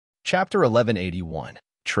Chapter 1181.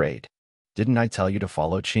 Trade. Didn't I tell you to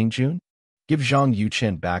follow Qingjun? Give Zhang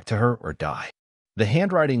Yuchen back to her or die. The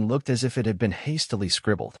handwriting looked as if it had been hastily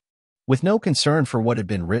scribbled. With no concern for what had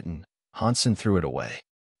been written, Hansen threw it away.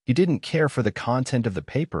 He didn't care for the content of the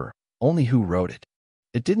paper, only who wrote it.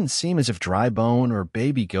 It didn't seem as if Dry Bone or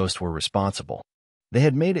Baby Ghost were responsible. They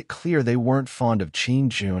had made it clear they weren't fond of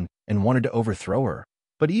Qingjun and wanted to overthrow her,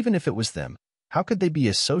 but even if it was them, how could they be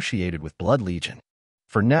associated with Blood Legion?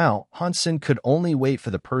 For now, Hansen could only wait for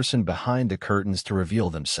the person behind the curtains to reveal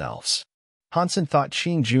themselves. Hansen thought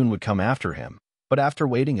Qingjun would come after him, but after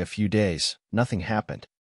waiting a few days, nothing happened.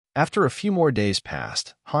 After a few more days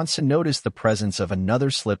passed, Hansen noticed the presence of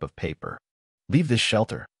another slip of paper. Leave this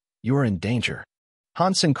shelter. You are in danger.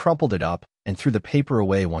 Hansen crumpled it up and threw the paper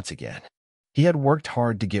away once again. He had worked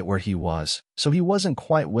hard to get where he was, so he wasn't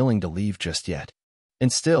quite willing to leave just yet.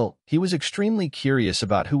 And still, he was extremely curious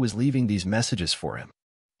about who was leaving these messages for him.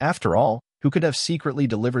 After all, who could have secretly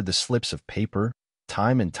delivered the slips of paper,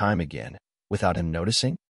 time and time again, without him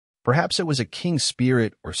noticing? Perhaps it was a king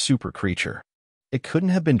spirit or super creature. It couldn't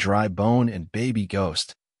have been Dry Bone and Baby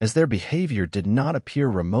Ghost, as their behavior did not appear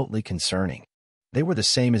remotely concerning. They were the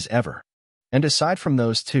same as ever. And aside from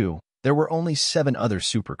those two, there were only 7 other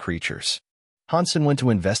super creatures. Hansen went to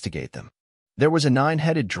investigate them. There was a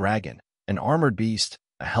 9-headed dragon, an armored beast,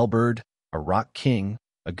 a hellbird, a rock king,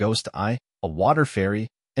 a ghost eye, a water fairy,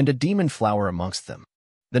 and a demon flower amongst them.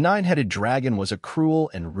 The 9-headed dragon was a cruel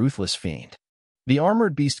and ruthless fiend. The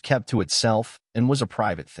armored beast kept to itself and was a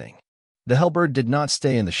private thing. The hellbird did not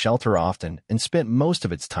stay in the shelter often and spent most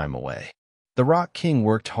of its time away. The rock king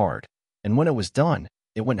worked hard, and when it was done,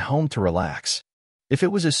 it went home to relax. If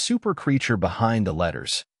it was a super creature behind the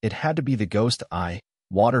letters, it had to be the ghost eye,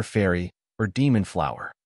 water fairy, or demon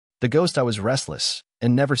flower. The ghost eye was restless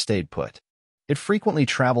and never stayed put. It frequently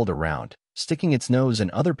traveled around, sticking its nose in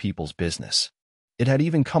other people's business. It had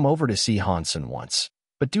even come over to see Hansen once,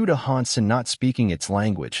 but due to Hansen not speaking its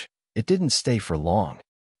language, it didn't stay for long.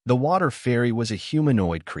 The water fairy was a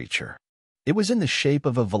humanoid creature. It was in the shape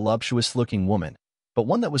of a voluptuous-looking woman, but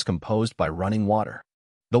one that was composed by running water.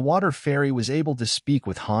 The water fairy was able to speak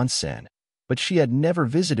with Hansen, but she had never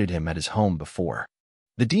visited him at his home before.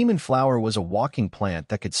 The demon flower was a walking plant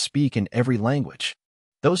that could speak in every language.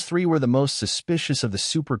 Those 3 were the most suspicious of the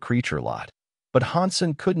super creature lot, but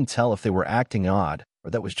Hansen couldn't tell if they were acting odd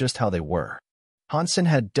or that was just how they were. Hansen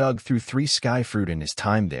had dug through 3 sky fruit in his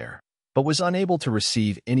time there, but was unable to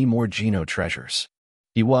receive any more Geno treasures.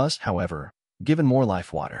 He was, however, given more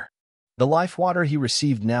life water. The life water he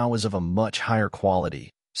received now was of a much higher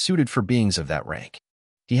quality, suited for beings of that rank.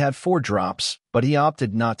 He had 4 drops, but he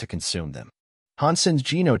opted not to consume them. Hansen's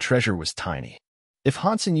Geno treasure was tiny. If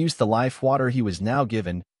Hansen used the life water he was now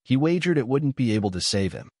given, he wagered it wouldn't be able to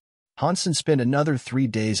save him. Hansen spent another 3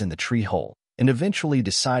 days in the tree hole and eventually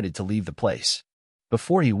decided to leave the place.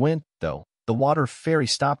 Before he went, though, the water fairy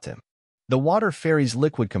stopped him. The water fairy's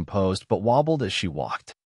liquid composed but wobbled as she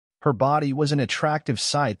walked. Her body was an attractive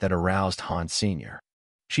sight that aroused Hans Sr.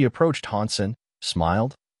 She approached Hansen,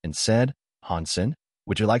 smiled, and said, "Hansen,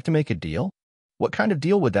 would you like to make a deal?" "What kind of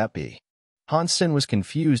deal would that be?" Hansen was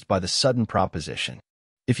confused by the sudden proposition.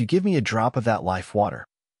 "If you give me a drop of that life water,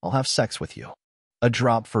 I'll have sex with you." A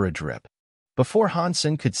drop for a drip. Before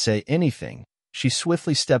Hansen could say anything, she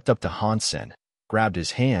swiftly stepped up to Hansen, grabbed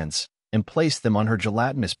his hands, and placed them on her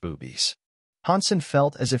gelatinous boobies. Hansen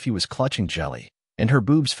felt as if he was clutching jelly, and her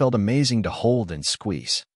boobs felt amazing to hold and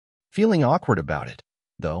squeeze. Feeling awkward about it,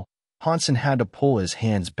 though, Hansen had to pull his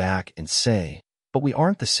hands back and say, "But we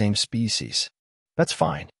aren't the same species." "That's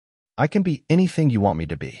fine. I can be anything you want me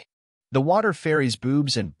to be." The water fairy's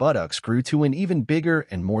boobs and buttocks grew to an even bigger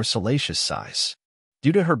and more salacious size.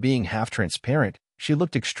 Due to her being half-transparent, she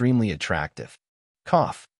looked extremely attractive.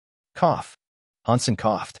 Cough. Cough. Hansen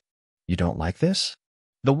coughed. "You don't like this?"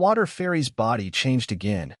 The water fairy's body changed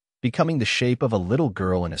again, becoming the shape of a little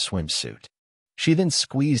girl in a swimsuit. She then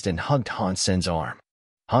squeezed and hugged Hansen's arm.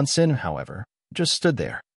 Hansen, however, just stood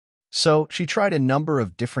there. So she tried a number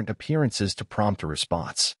of different appearances to prompt a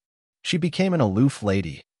response. She became an aloof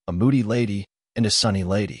lady, a moody lady, and a sunny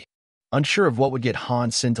lady. Unsure of what would get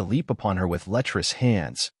Hansen to leap upon her with lecherous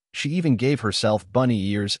hands, she even gave herself bunny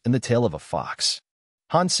ears and the tail of a fox.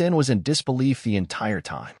 Hansen was in disbelief the entire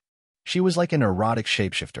time. She was like an erotic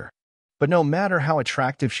shapeshifter. But no matter how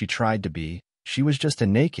attractive she tried to be, she was just a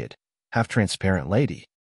naked, half-transparent lady.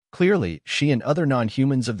 Clearly, she and other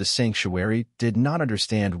non-humans of the sanctuary did not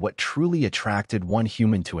understand what truly attracted one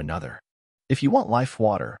human to another. "If you want life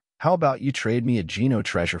water, how about you trade me a Geno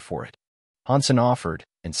treasure for it?" Hansen offered,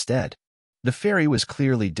 instead. The fairy was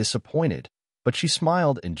clearly disappointed, but she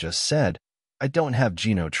smiled and just said, I don't have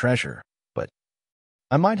Geno treasure, but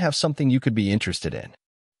I might have something you could be interested in.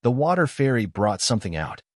 The water fairy brought something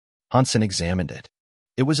out. Hansen examined it.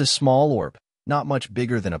 It was a small orb, not much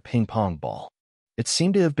bigger than a ping-pong ball. It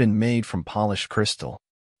seemed to have been made from polished crystal.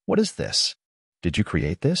 What is this? Did you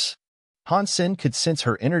create this? Hansen could sense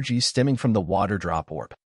her energy stemming from the water drop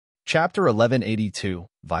orb. Chapter 1182,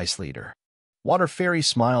 Vice Leader. Water Fairy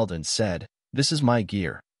smiled and said, "This is my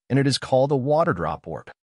gear, and it is called a water drop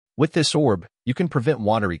orb. With this orb, you can prevent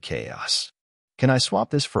watery chaos. Can I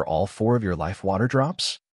swap this for all 4 of your life water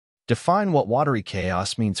drops?" Define what watery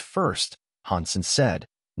chaos means first, Hansen said,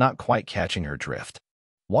 not quite catching her drift.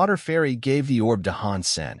 Water Fairy gave the orb to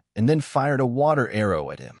Hansen and then fired a water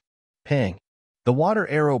arrow at him. Pang! The water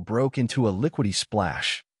arrow broke into a liquidy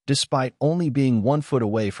splash, despite only being 1 foot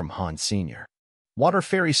away from Hans Sr. Water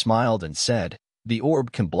Fairy smiled and said, "The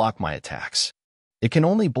orb can block my attacks. It can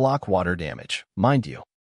only block water damage, mind you.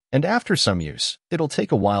 And after some use, it'll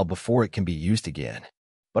take a while before it can be used again.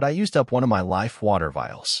 But I used up one of my life water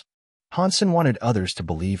vials." Hansen wanted others to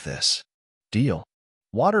believe this. Deal.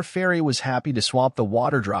 Water Fairy was happy to swap the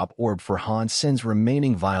water drop orb for Hansen's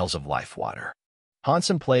remaining vials of life water.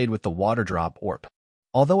 Hansen played with the water drop orb.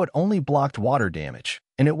 Although it only blocked water damage,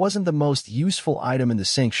 and it wasn't the most useful item in the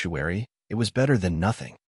sanctuary, it was better than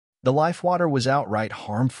nothing. The life water was outright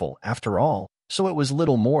harmful, after all, so it was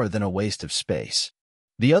little more than a waste of space.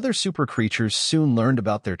 The other super creatures soon learned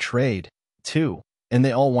about their trade, too, and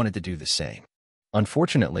they all wanted to do the same.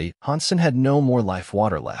 Unfortunately, Hansen had no more life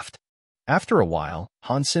water left. After a while,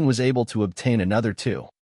 Hansen was able to obtain another 2.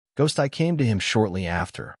 Ghost Eye came to him shortly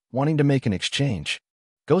after, wanting to make an exchange.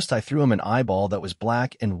 Ghost Eye threw him an eyeball that was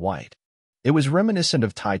black and white. It was reminiscent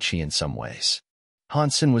of Tai Chi in some ways.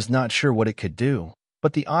 Hansen was not sure what it could do,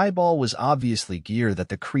 but the eyeball was obviously gear that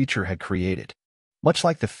the creature had created. Much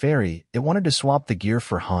like the fairy, it wanted to swap the gear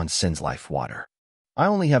for Hansen's life water. "I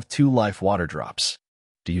only have 2 life water drops.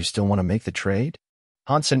 Do you still want to make the trade?"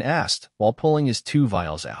 Hansen asked, while pulling his 2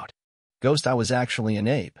 vials out. Ghost Eye was actually an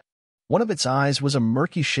ape. One of its eyes was a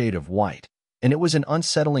murky shade of white, and it was an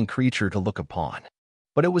unsettling creature to look upon.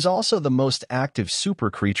 But it was also the most active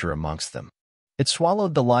super creature amongst them. It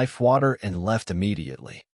swallowed the life water and left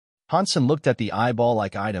immediately. Hansen looked at the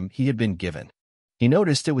eyeball-like item he had been given. He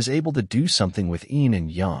noticed it was able to do something with yin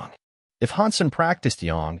and yang. If Hansen practiced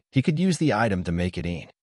yang, he could use the item to make it yin.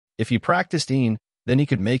 If he practiced yin, then he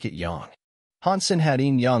could make it yang. Hansen had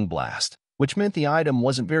yin-yang blast, which meant the item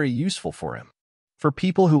wasn't very useful for him. For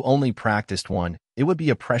people who only practiced one, it would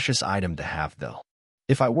be a precious item to have, though.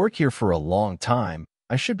 If I work here for a long time,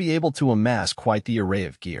 I should be able to amass quite the array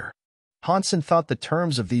of gear. Hansen thought the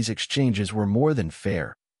terms of these exchanges were more than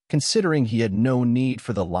fair, considering he had no need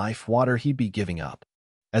for the life water he'd be giving up.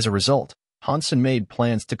 As a result, Hansen made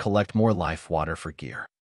plans to collect more life water for gear.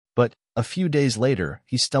 But a few days later,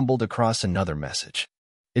 he stumbled across another message.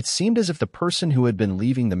 It seemed as if the person who had been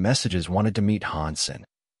leaving the messages wanted to meet Hansen,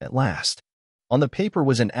 at last. On the paper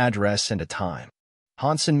was an address and a time.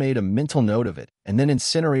 Hansen made a mental note of it and then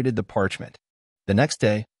incinerated the parchment. The next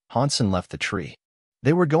day, Hansen left the tree.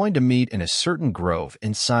 They were going to meet in a certain grove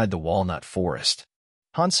inside the walnut forest.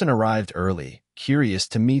 Hansen arrived early, curious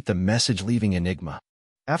to meet the message-leaving enigma.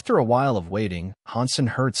 After a while of waiting, Hansen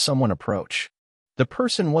heard someone approach. The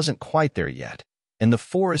person wasn't quite there yet, and the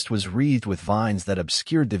forest was wreathed with vines that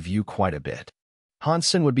obscured the view quite a bit.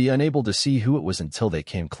 Hansen would be unable to see who it was until they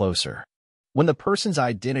came closer. When the person's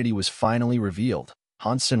identity was finally revealed,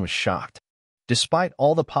 Hansen was shocked. Despite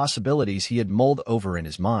all the possibilities he had mulled over in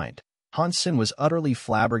his mind, Hansen was utterly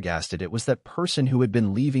flabbergasted it was that person who had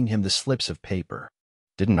been leaving him the slips of paper.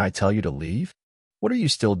 "Didn't I tell you to leave? What are you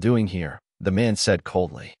still doing here?" the man said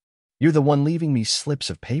coldly. "You're the one leaving me slips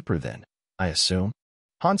of paper then, I assume?"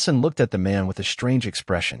 Hansen looked at the man with a strange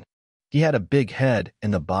expression. He had a big head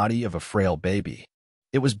and the body of a frail baby.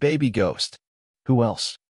 It was Baby Ghost. "Who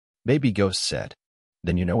else?" Baby Ghost said.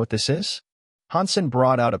 "Then you know what this is?" Hansen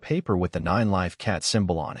brought out a paper with the 9-life cat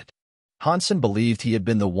symbol on it. Hansen believed he had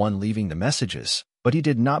been the one leaving the messages, but he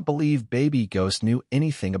did not believe Baby Ghost knew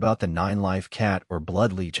anything about the 9-life cat or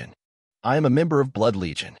Blood Legion. "I am a member of Blood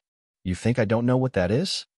Legion. You think I don't know what that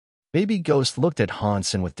is?" Baby Ghost looked at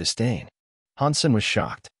Hansen with disdain. Hansen was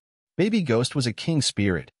shocked. Baby Ghost was a king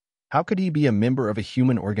spirit. How could he be a member of a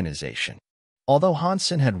human organization? Although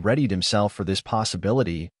Hansen had readied himself for this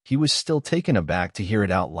possibility, he was still taken aback to hear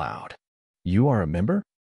it out loud. "You are a member?"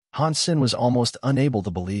 Hansen was almost unable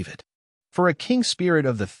to believe it. For a king spirit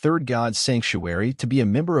of the third god sanctuary to be a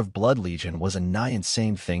member of Blood Legion was a nigh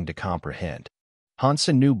insane thing to comprehend.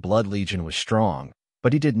 Hansen knew Blood Legion was strong,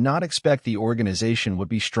 but he did not expect the organization would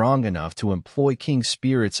be strong enough to employ king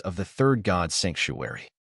spirits of the third god sanctuary.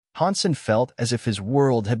 Hansen felt as if his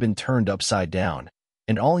world had been turned upside down,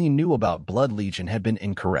 and all he knew about Blood Legion had been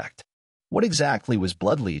incorrect. What exactly was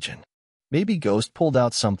Blood Legion? Baby Ghost pulled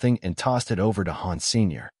out something and tossed it over to Hans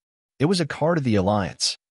Sr. It was a card of the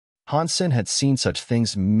Alliance. Hansen had seen such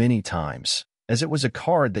things many times, as it was a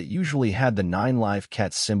card that usually had the 9-life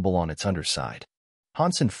cat symbol on its underside.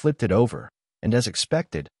 Hansen flipped it over, and as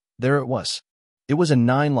expected, there it was. It was a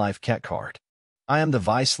 9-life cat card. I am the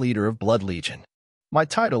vice leader of Blood Legion. My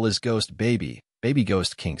title is Ghost Baby, Baby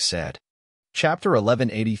Ghost King said. Chapter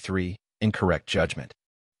 1183, Incorrect Judgment.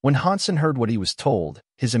 When Hansen heard what he was told,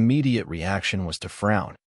 his immediate reaction was to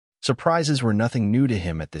frown. Surprises were nothing new to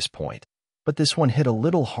him at this point, but this one hit a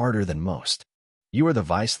little harder than most. You are the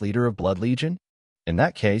vice leader of Blood Legion? In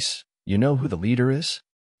that case, you know who the leader is?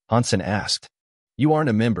 Hansen asked. You aren't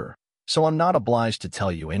a member, so I'm not obliged to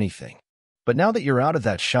tell you anything. But now that you're out of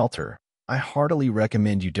that shelter, I heartily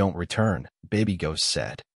recommend you don't return, Baby Ghost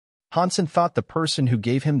said. Hansen thought the person who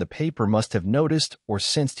gave him the paper must have noticed or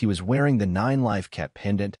sensed he was wearing the 9-life cat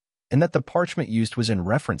pendant and that the parchment used was in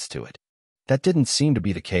reference to it. That didn't seem to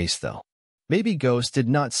be the case, though. Baby Ghost did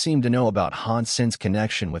not seem to know about Hansen's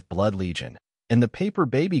connection with Blood Legion, and the paper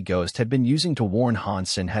Baby Ghost had been using to warn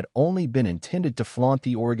Hansen had only been intended to flaunt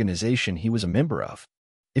the organization he was a member of.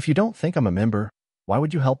 If you don't think I'm a member, why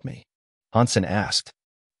would you help me? Hansen asked.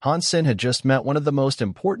 Hansen had just met one of the most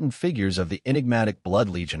important figures of the enigmatic Blood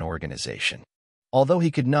Legion organization. Although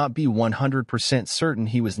he could not be 100% certain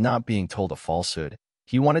he was not being told a falsehood,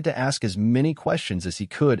 he wanted to ask as many questions as he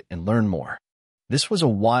could and learn more. This was a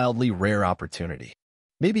wildly rare opportunity.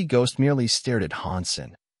 Baby Ghost merely stared at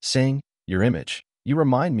Hansen, saying, Your image, you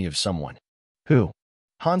remind me of someone. Who?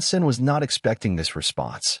 Hansen was not expecting this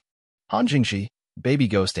response. Han Jingji, Baby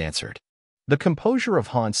Ghost answered. The composure of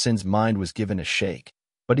Hansen's mind was given a shake,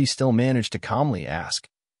 but he still managed to calmly ask,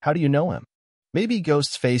 How do you know him? Baby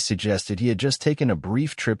Ghost's face suggested he had just taken a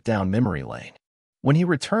brief trip down memory lane. When he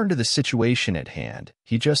returned to the situation at hand,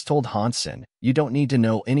 he just told Hansen, You don't need to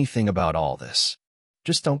know anything about all this.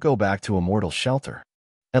 Just don't go back to Immortal Shelter.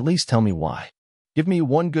 At least tell me why. Give me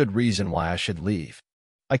one good reason why I should leave.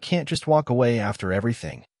 I can't just walk away after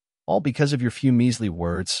everything. All because of your few measly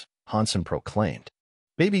words, Hansen proclaimed.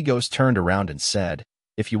 Baby Ghost turned around and said,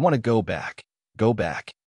 If you want to go back, go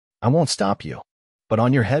back. I won't stop you. But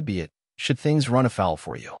on your head be it, should things run afoul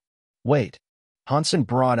for you. Wait. Hansen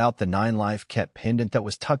brought out the 9-life cat pendant that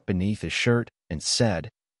was tucked beneath his shirt and said,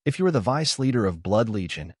 If you are the vice leader of Blood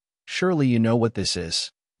Legion, surely you know what this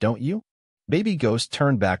is, don't you? Baby Ghost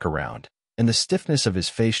turned back around, and the stiffness of his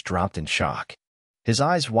face dropped in shock. His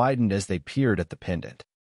eyes widened as they peered at the pendant.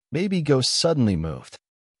 Baby Ghost suddenly moved.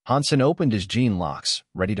 Hansen opened his gene locks,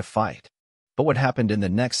 ready to fight. But what happened in the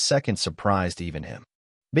next second surprised even him.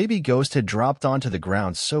 Baby Ghost had dropped onto the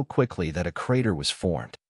ground so quickly that a crater was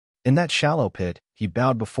formed. In that shallow pit, he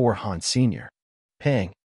bowed before Hans Sr.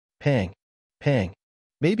 Pang, pang, pang.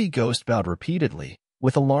 Baby Ghost bowed repeatedly,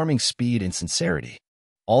 with alarming speed and sincerity.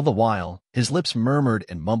 All the while, his lips murmured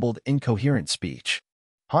and mumbled incoherent speech.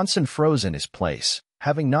 Hansen froze in his place,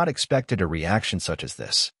 having not expected a reaction such as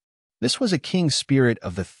this. This was a king spirit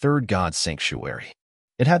of the third god sanctuary.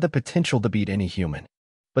 It had the potential to beat any human.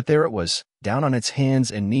 But there it was, down on its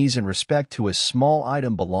hands and knees in respect to a small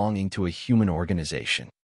item belonging to a human organization.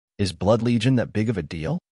 Is Blood Legion that big of a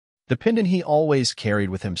deal? The pendant he always carried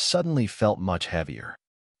with him suddenly felt much heavier.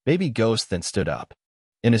 Baby Ghost then stood up.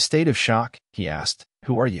 In a state of shock, he asked,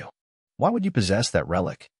 Who are you? Why would you possess that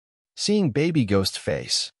relic? Seeing Baby Ghost's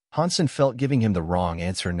face, Hansen felt giving him the wrong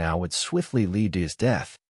answer now would swiftly lead to his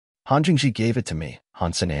death. Han Jingji gave it to me,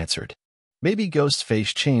 Hansen answered. Baby Ghost's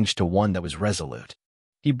face changed to one that was resolute.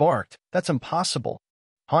 He barked, That's impossible.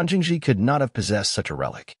 Han Jingji could not have possessed such a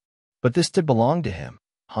relic. But this did belong to him,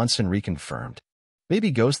 Hansen reconfirmed.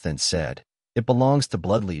 Baby Ghost then said, It belongs to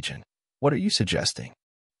Blood Legion. What are you suggesting?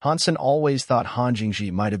 Hansen always thought Han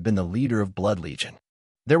Jingji might have been the leader of Blood Legion.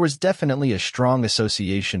 There was definitely a strong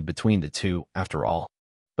association between the two, after all.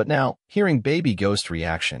 But now, hearing Baby Ghost's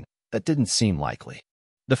reaction, that didn't seem likely.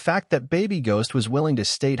 The fact that Baby Ghost was willing to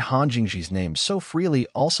state Han Jingji's name so freely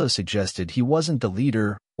also suggested he wasn't the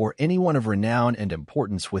leader or anyone of renown and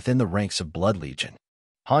importance within the ranks of Blood Legion.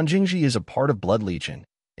 Han Jingji is a part of Blood Legion,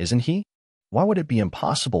 isn't he? Why would it be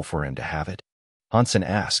impossible for him to have it? Hansen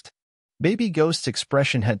asked. Baby Ghost's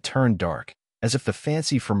expression had turned dark, as if the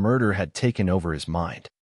fancy for murder had taken over his mind.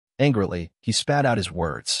 Angrily, he spat out his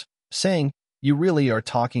words, saying, You really are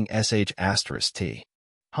talking sh*t.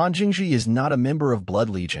 Han Jingji is not a member of Blood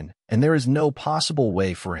Legion, and there is no possible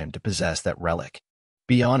way for him to possess that relic.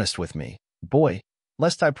 Be honest with me, boy,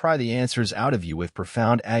 lest I pry the answers out of you with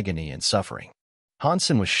profound agony and suffering.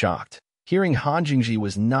 Hansen was shocked, Hearing Han Jingji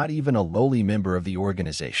was not even a lowly member of the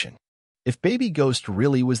organization. If Baby Ghost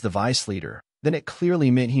really was the vice leader, then it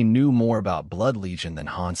clearly meant he knew more about Blood Legion than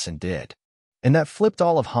Han Sen did. And that flipped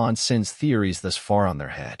all of Han Sen's theories thus far on their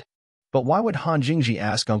head. But why would Han Jingji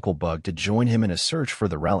ask Uncle Bug to join him in a search for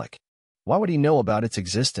the relic? Why would he know about its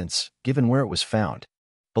existence, given where it was found?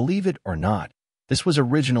 Believe it or not, this was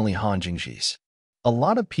originally Han Jingji's. A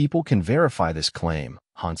lot of people can verify this claim,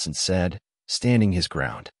 Han Sen said, standing his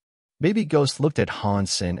ground. Baby Ghost looked at Han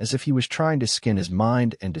Sen as if he was trying to skin his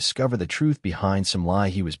mind and discover the truth behind some lie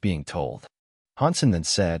he was being told. Han Sen then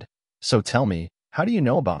said, "So tell me, how do you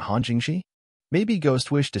know about Han Jingji?" Baby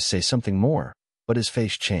Ghost wished to say something more, but his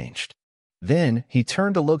face changed. Then he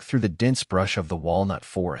turned to look through the dense brush of the walnut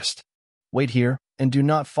forest. "Wait here, and do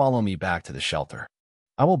not follow me back to the shelter.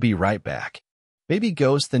 I will be right back." Baby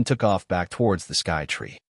Ghost then took off back towards the sky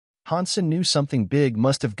tree. Han Sen knew something big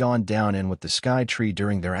must have gone down in with the sky tree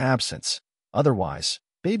during their absence. Otherwise,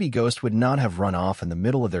 Baby Ghost would not have run off in the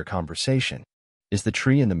middle of their conversation. Is the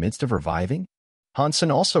tree in the midst of reviving? Han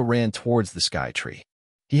Sen also ran towards the sky tree.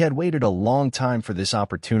 He had waited a long time for this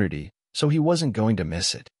opportunity, so he wasn't going to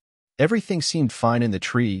miss it. Everything seemed fine in the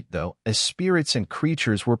tree, though, as spirits and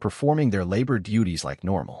creatures were performing their labor duties like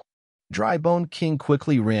normal. Drybone King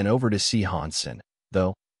quickly ran over to see Han Sen,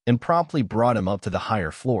 though, and promptly brought him up to the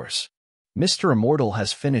higher floors. "Mr. Immortal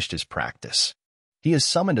has finished his practice. He has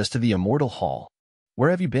summoned us to the Immortal Hall. Where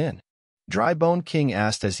have you been?" Drybone King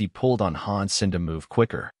asked as he pulled on Han Sen to move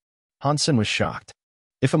quicker. Han Sen was shocked.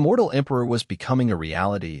 If Immortal Emperor was becoming a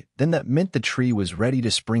reality, then that meant the tree was ready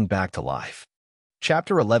to spring back to life.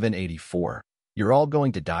 Chapter 1184. You're all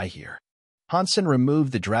going to die here. Han Sen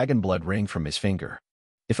removed the dragon blood ring from his finger.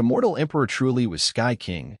 If Immortal Emperor truly was Sky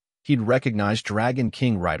King, he'd recognize Dragon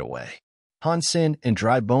King right away. Han Sen and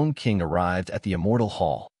Drybone King arrived at the Immortal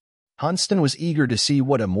Hall. Han Sen was eager to see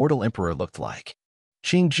what Immortal Emperor looked like.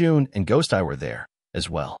 Qing Jun and Ghost Eye were there, as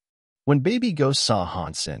well. When Baby Ghost saw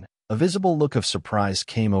Han Sen, a visible look of surprise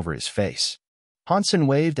came over his face. Han Sen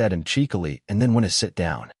waved at him cheekily and then went to sit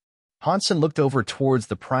down. Han Sen looked over towards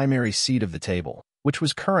the primary seat of the table, which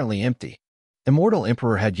was currently empty. Immortal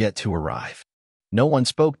Emperor had yet to arrive. No one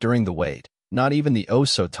spoke during the wait, not even the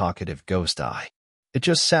oh-so-talkative Ghost Eye. It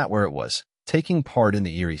just sat where it was, taking part in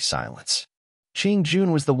the eerie silence. Qing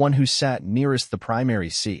Jun was the one who sat nearest the primary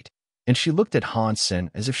seat, and she looked at Han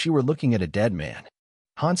Sen as if she were looking at a dead man.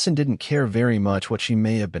 Han Sen didn't care very much what she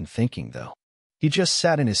may have been thinking, though. He just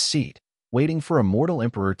sat in his seat, waiting for Immortal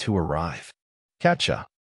Emperor to arrive. Catcha.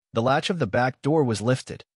 The latch of the back door was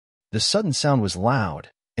lifted. The sudden sound was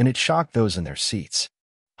loud, and it shocked those in their seats.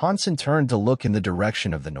 Han Sen turned to look in the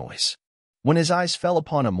direction of the noise. When his eyes fell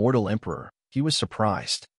upon Immortal Emperor, he was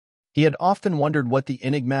surprised. He had often wondered what the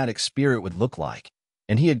enigmatic spirit would look like,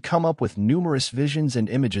 and he had come up with numerous visions and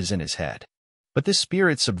images in his head. But this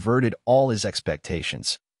spirit subverted all his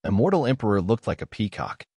expectations. Immortal Emperor looked like a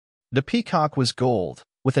peacock. The peacock was gold,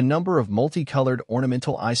 with a number of multicolored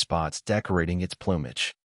ornamental eye spots decorating its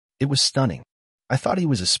plumage. It was stunning. I thought he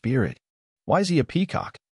was a spirit. Why is he a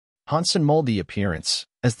peacock? Han Sen mulled the appearance,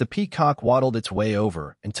 as the peacock waddled its way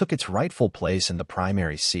over and took its rightful place in the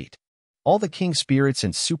primary seat. All the king spirits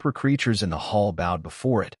and super creatures in the hall bowed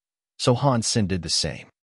before it, so Han Sen did the same.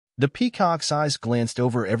 The peacock's eyes glanced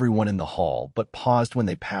over everyone in the hall but paused when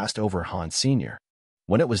they passed over Han Sr.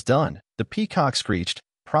 When it was done, the peacock screeched,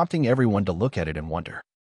 prompting everyone to look at it in wonder.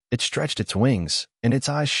 It stretched its wings, and its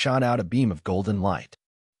eyes shot out a beam of golden light.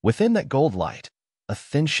 Within that gold light, a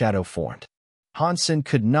thin shadow formed. Han Sen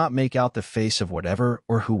could not make out the face of whatever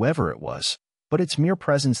or whoever it was, but its mere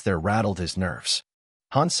presence there rattled his nerves.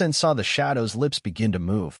 Han Sen saw the shadow's lips begin to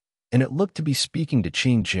move, and it looked to be speaking to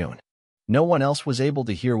Qing Jun. No one else was able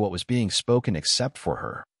to hear what was being spoken except for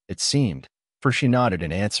her, it seemed, for she nodded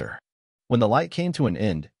in answer. When the light came to an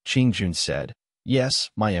end, Qing Jun said, "Yes,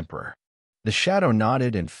 my emperor." The shadow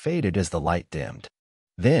nodded and faded as the light dimmed.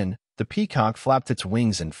 Then, the peacock flapped its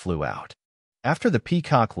wings and flew out. After the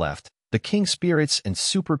peacock left, the king spirits and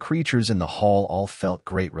super creatures in the hall all felt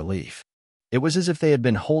great relief. It was as if they had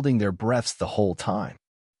been holding their breaths the whole time.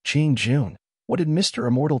 "Qing Jun, what did Mr.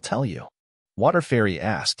 Immortal tell you?" Water Fairy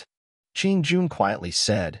asked. Qing Jun quietly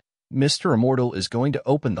said, "Mr. Immortal is going to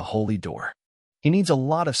open the holy door. He needs a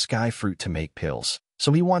lot of sky fruit to make pills,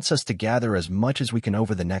 so he wants us to gather as much as we can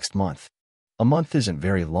over the next month. A month isn't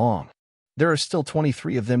very long. There are still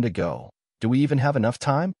 23 of them to go. Do we even have enough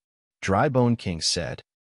time?" Drybone King said,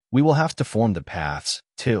 "We will have to form the paths,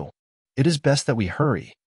 too. It is best that we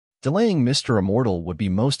hurry. Delaying Mr. Immortal would be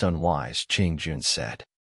most unwise," Qing Jun said.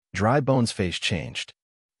 Drybone's face changed.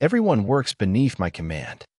 "Everyone works beneath my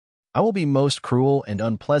command. I will be most cruel and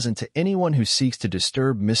unpleasant to anyone who seeks to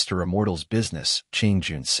disturb Mr. Immortal's business, Jun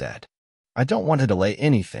said. I don't want to delay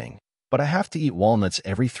anything, but I have to eat walnuts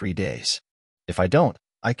every 3 days. If I don't,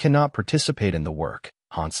 I cannot participate in the work,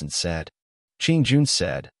 Hansen said. Jun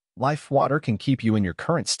said, life water can keep you in your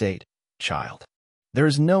current state, child. There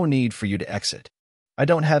is no need for you to exit. I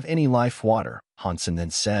don't have any life water, Hansen then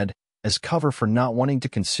said, as cover for not wanting to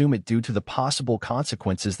consume it due to the possible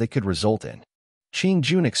consequences they could result in.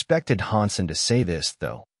 Jun expected Hansen to say this,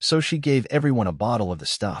 though, so she gave everyone a bottle of the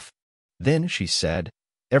stuff. Then, she said,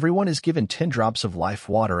 everyone is given 10 drops of life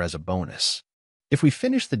water as a bonus. If we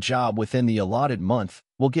finish the job within the allotted month,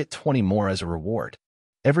 we'll get 20 more as a reward.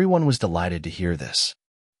 Everyone was delighted to hear this.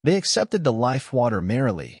 They accepted the life water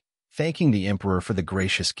merrily, thanking the emperor for the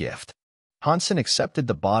gracious gift. Hansen accepted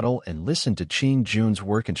the bottle and listened to Jun's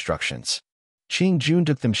work instructions. Jun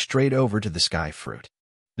took them straight over to the sky fruit.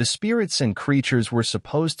 The spirits and creatures were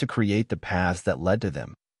supposed to create the paths that led to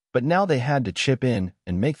them, but now they had to chip in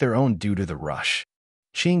and make their own due to the rush.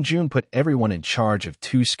 Jun put everyone in charge of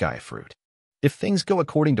 2 sky fruit. If things go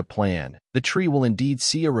according to plan, the tree will indeed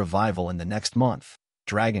see a revival in the next month,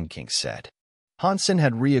 Dragon King said. Hansen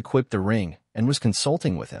had re-equipped the ring and was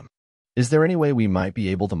consulting with him. Is there any way we might be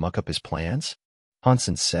able to muck up his plans?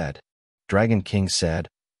 Hansen said. Dragon King said,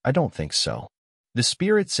 I don't think so. The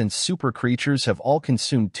spirits and super creatures have all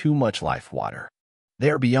consumed too much life water. They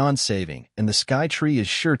are beyond saving, and the sky tree is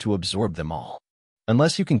sure to absorb them all.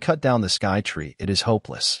 Unless you can cut down the sky tree, it is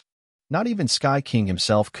hopeless. Not even Sky King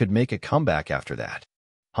himself could make a comeback after that.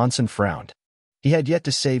 Hansen frowned. He had yet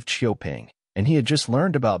to save Qiuping, and he had just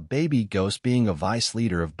learned about Baby Ghost being a vice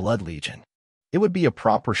leader of Blood Legion. It would be a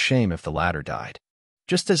proper shame if the latter died.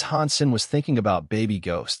 Just as Hansen was thinking about Baby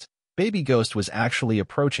Ghost was actually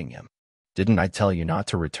approaching him. Didn't I tell you not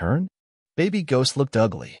to return? Baby Ghost looked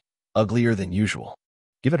ugly, uglier than usual.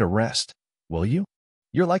 Give it a rest, will you?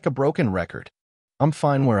 You're like a broken record. I'm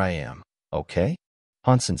fine where I am, okay?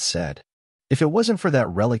 Hansen said. If it wasn't for that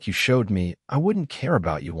relic you showed me, I wouldn't care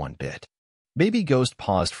about you one bit. Baby Ghost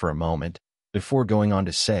paused for a moment, before going on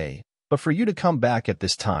to say, but for you to come back at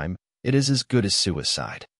this time, it is as good as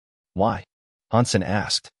suicide. Why? Hansen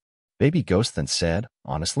asked. Baby Ghost then said,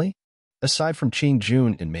 honestly? Aside from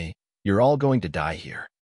Jun and me, you're all going to die here.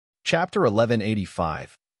 Chapter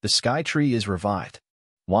 1185. The Sky Tree is Revived.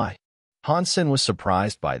 Why? Hansen was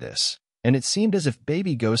surprised by this, and it seemed as if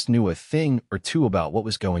Baby Ghost knew a thing or two about what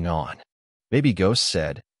was going on. Baby Ghost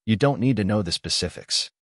said, you don't need to know the specifics.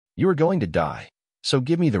 You are going to die, so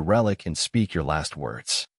give me the relic and speak your last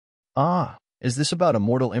words. Ah, is this about a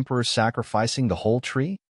mortal emperor sacrificing the whole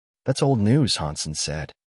tree? That's old news, Hansen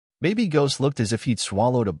said. Baby Ghost looked as if he'd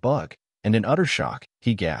swallowed a bug, and in utter shock,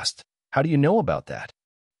 he gasped, how do you know about that?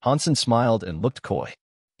 Hansen smiled and looked coy.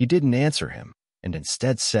 He didn't answer him, and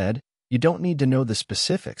instead said, you don't need to know the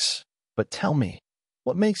specifics, but tell me,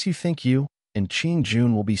 what makes you think you and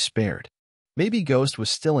Jun will be spared? Baby Ghost was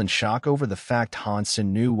still in shock over the fact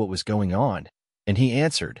Hansen knew what was going on, and he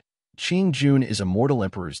answered, Jun is a mortal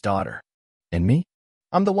emperor's daughter. And me?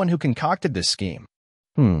 I'm the one who concocted this scheme.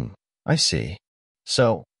 I see.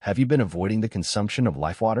 So, have you been avoiding the consumption of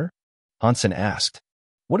life water? Hansen asked.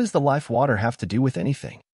 What does the life water have to do with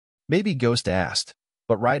anything? Baby Ghost asked,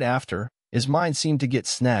 but right after, his mind seemed to get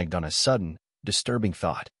snagged on a sudden, disturbing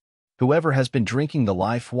thought. Whoever has been drinking the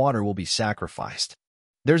life water will be sacrificed.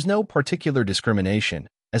 There's no particular discrimination,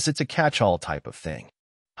 as it's a catch-all type of thing.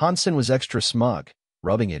 Hansen was extra smug,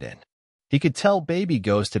 rubbing it in. He could tell Baby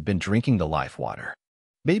Ghost had been drinking the life water.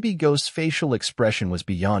 Baby Ghost's facial expression was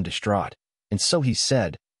beyond distraught, and so he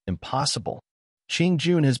said, impossible.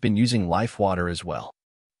 Jun has been using life water as well.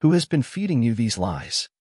 Who has been feeding you these lies?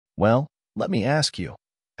 Well, let me ask you,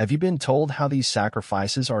 have you been told how these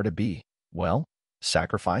sacrifices are to be, well,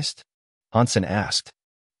 sacrificed? Hansen asked.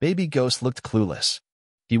 Baby Ghost looked clueless.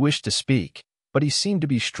 He wished to speak, but he seemed to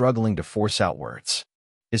be struggling to force out words.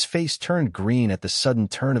 His face turned green at the sudden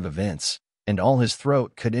turn of events, and all his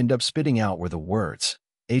throat could end up spitting out were the words,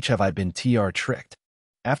 have I been tricked?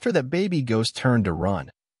 After that, Baby Ghost turned to run,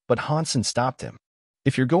 but Hansen stopped him.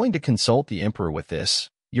 If you're going to consult the Emperor with this,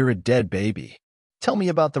 you're a dead baby. Tell me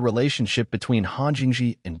about the relationship between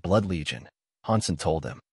Hanjingji and Blood Legion, Hansen told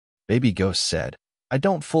him. Baby Ghost said, I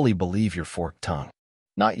don't fully believe your forked tongue.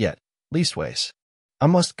 Not yet, leastways. I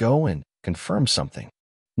must go and confirm something.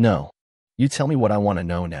 No. You tell me what I want to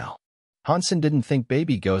know now. Hansen didn't think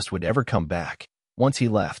Baby Ghost would ever come back, once he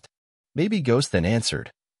left. Baby Ghost then answered,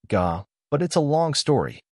 Gah, but it's a long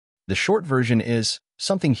story. The short version is,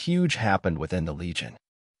 something huge happened within the Legion.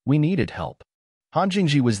 We needed help.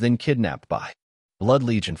 Hanjingji was then kidnapped by Blood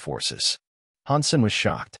Legion forces. Hansen was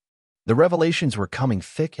shocked. The revelations were coming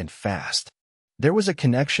thick and fast. There was a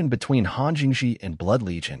connection between Han Jingji and Blood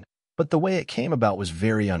Legion, but the way it came about was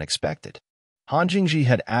very unexpected. Han Jingji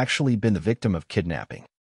had actually been the victim of kidnapping.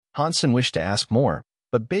 Hansen wished to ask more,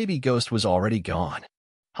 but Baby Ghost was already gone.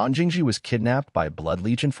 Han Jingji was kidnapped by Blood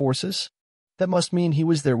Legion forces? That must mean he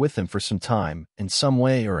was there with them for some time, in some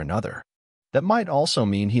way or another. That might also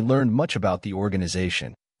mean he learned much about the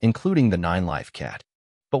organization, including the Nine-Life Cat.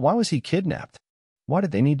 But why was he kidnapped? Why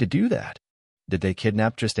did they need to do that? Did they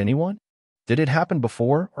kidnap just anyone? Did it happen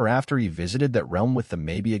before or after he visited that realm with the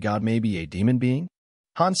maybe a god, maybe a demon being?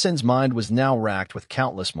 Hansen's mind was now racked with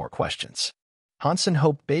countless more questions. Hansen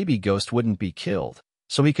hoped Baby Ghost wouldn't be killed,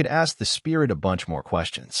 so he could ask the spirit a bunch more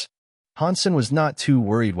questions. Hansen was not too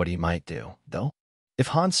worried what he might do, though. If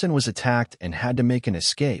Hansen was attacked and had to make an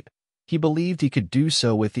escape, he believed he could do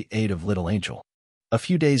so with the aid of Little Angel. A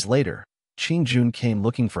few days later, Qingjun came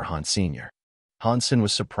looking for Han Sr. Hansen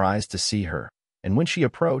was surprised to see her, and when she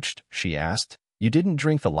approached, she asked, "You didn't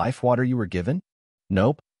drink the life water you were given?"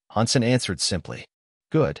 "Nope," Hansen answered simply.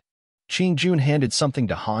 "Good." Qingjun handed something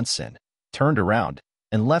to Hansen, turned around,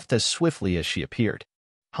 and left as swiftly as she appeared.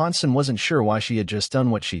 Hansen wasn't sure why she had just done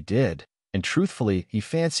what she did, and truthfully, he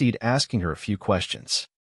fancied asking her a few questions.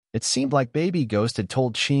 It seemed like Baby Ghost had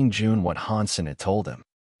told Qingjun what Hansen had told him.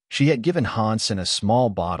 She had given Hansen a small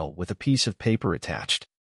bottle with a piece of paper attached.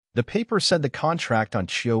 The paper said the contract on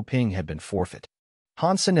Qiuping had been forfeit.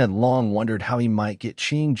 Hansen had long wondered how he might get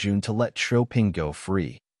Qingjun to let Qiuping go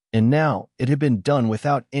free, and now it had been done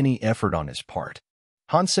without any effort on his part.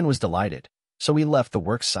 Hansen was delighted, so he left the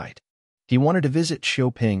work site. He wanted to visit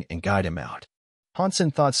Qiuping and guide him out.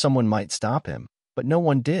 Hansen thought someone might stop him, but no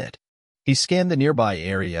one did. He scanned the nearby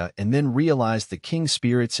area and then realized the king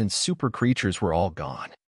spirits and super creatures were all gone.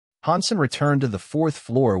 Hansen returned to the 4th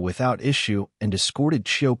floor without issue and escorted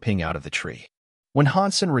Qiuping out of the tree. When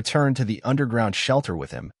Hansen returned to the underground shelter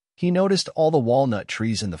with him, he noticed all the walnut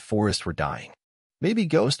trees in the forest were dying. Baby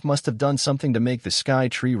Ghost must have done something to make the sky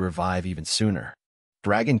tree revive even sooner.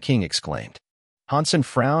 Dragon King exclaimed. Hansen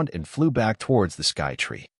frowned and flew back towards the sky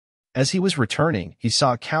tree. As he was returning, he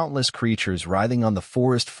saw countless creatures writhing on the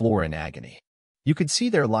forest floor in agony. You could see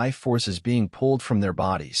their life forces being pulled from their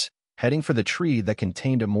bodies, heading for the tree that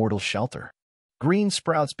contained a mortal shelter. Green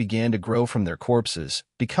sprouts began to grow from their corpses,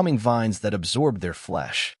 becoming vines that absorbed their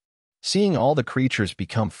flesh. Seeing all the creatures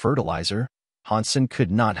become fertilizer, Hansen could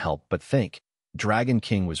not help but think, Dragon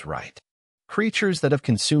King was right. Creatures that have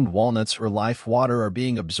consumed walnuts or life water are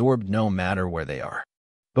being absorbed no matter where they are.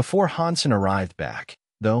 Before Hansen arrived back,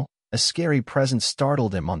 though, a scary presence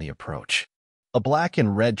startled him on the approach. A black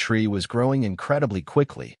and red tree was growing incredibly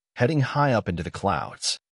quickly, heading high up into the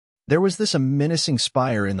clouds. There was this menacing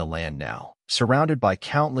spire in the land now, surrounded by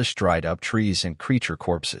countless dried-up trees and creature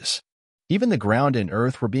corpses. Even the ground and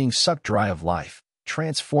earth were being sucked dry of life,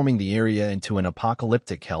 transforming the area into an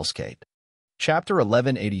apocalyptic hellscape. Chapter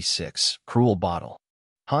 1186, Cruel Bottle.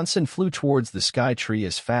 Hansen flew towards the sky tree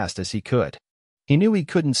as fast as he could. He knew he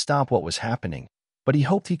couldn't stop what was happening, but he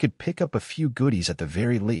hoped he could pick up a few goodies at the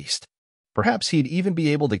very least. Perhaps he'd even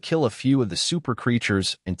be able to kill a few of the super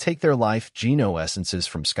creatures and take their life geno essences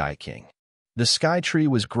from Sky King. The sky tree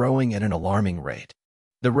was growing at an alarming rate.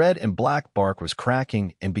 The red and black bark was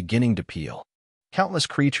cracking and beginning to peel. Countless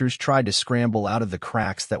creatures tried to scramble out of the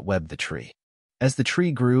cracks that webbed the tree. As the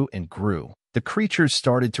tree grew and grew, the creatures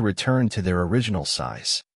started to return to their original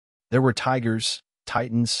size. There were tigers,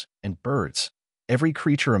 titans, and birds, every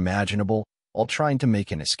creature imaginable, all trying to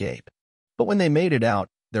make an escape. But when they made it out,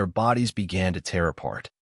 their bodies began to tear apart.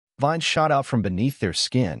 Vines shot out from beneath their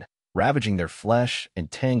skin, ravaging their flesh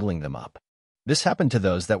and tangling them up. This happened to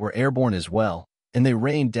those that were airborne as well, and they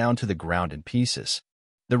rained down to the ground in pieces.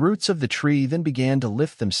 The roots of the tree then began to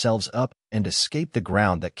lift themselves up and escape the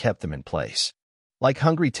ground that kept them in place. Like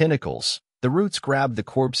hungry tentacles, the roots grabbed the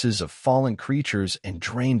corpses of fallen creatures and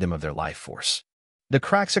drained them of their life force. The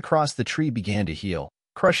cracks across the tree began to heal,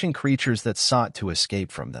 crushing creatures that sought to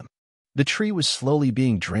escape from them. The tree was slowly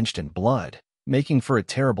being drenched in blood, making for a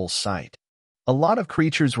terrible sight. A lot of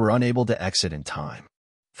creatures were unable to exit in time.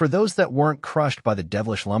 For those that weren't crushed by the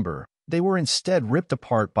devilish lumber, they were instead ripped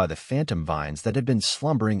apart by the phantom vines that had been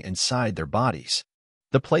slumbering inside their bodies.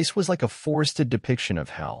 The place was like a forested depiction of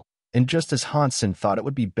hell, and just as Hansen thought it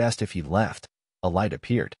would be best if he left, a light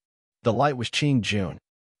appeared. The light was Qingjun.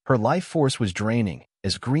 Her life force was draining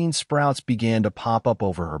as green sprouts began to pop up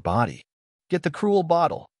over her body. Get the cruel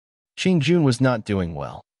bottle. Qingjun was not doing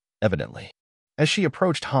well, evidently. As she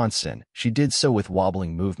approached Hansen, she did so with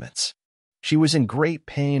wobbling movements. She was in great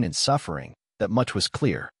pain and suffering, that much was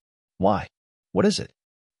clear. Why? What is it?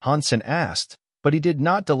 Hansen asked, But he did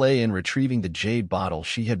not delay in retrieving the jade bottle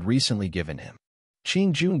she had recently given him.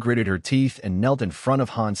 Jun gritted her teeth and knelt in front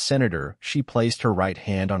of Han's senator. She placed her right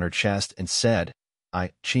hand on her chest and said,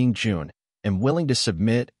 I, Jun, am willing to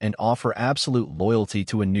submit and offer absolute loyalty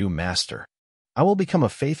to a new master. I will become a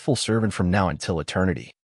faithful servant from now until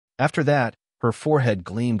eternity. After that, her forehead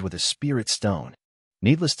gleamed with a spirit stone.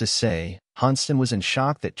 Needless to say, Hansen was in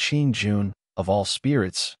shock that Jun, of all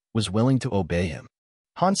spirits, was willing to obey him.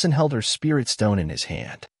 Hansen held her spirit stone in his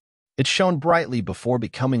hand. It shone brightly before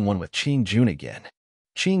becoming one with Jun again.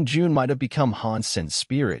 Jun might have become Hansen's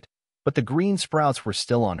spirit, but the green sprouts were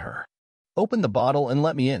still on her. Open the bottle and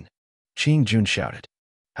let me in, Jun shouted.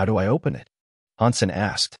 How do I open it? Hansen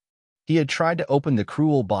asked. He had tried to open the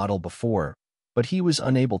cruel bottle before, but he was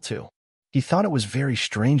unable to. He thought it was very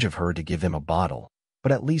strange of her to give him a bottle,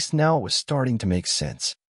 but at least now it was starting to make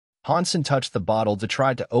sense. Hansen touched the bottle to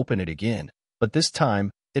try to open it again, but this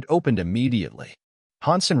time, it opened immediately.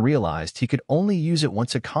 Hansen realized he could only use it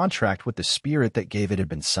once a contract with the spirit that gave it had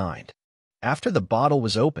been signed. After the bottle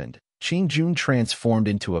was opened, Jun transformed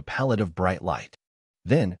into a pellet of bright light.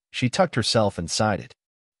 Then, she tucked herself inside it.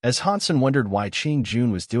 As Hansen wondered why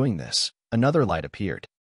Jun was doing this, another light appeared.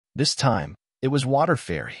 This time, it was Water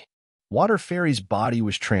Fairy. Water Fairy's body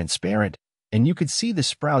was transparent, and you could see the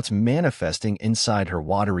sprouts manifesting inside her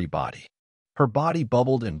watery body. Her body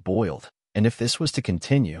bubbled and boiled, and if this was to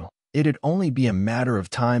continue, it'd only be a matter of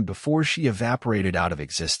time before she evaporated out of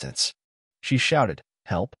existence. She shouted,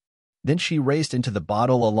 "Help!" Then she raced into the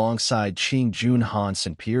bottle alongside Jun.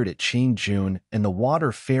 Hansen peered at Jun and the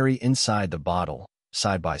Water Fairy inside the bottle,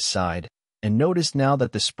 side by side, and noticed now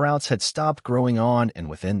that the sprouts had stopped growing on and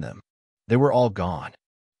within them. They were all gone.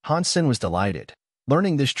 Hansen was delighted.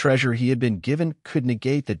 Learning this treasure he had been given could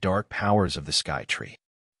negate the dark powers of the sky tree.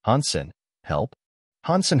 Hansen, help!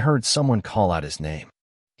 Hansen heard someone call out his name.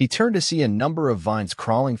 He turned to see a number of vines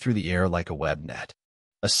crawling through the air like a web net.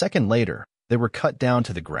 A second later, they were cut down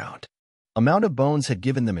to the ground. A mound of bones had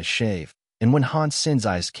given them a shave, and when Hansen's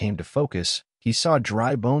eyes came to focus, he saw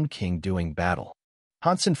Dry Bone King doing battle.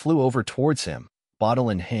 Hansen flew over towards him, bottle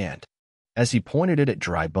in hand. As he pointed it at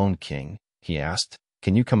Dry Bone King, he asked,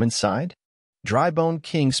 "Can you come inside?" Dry Bone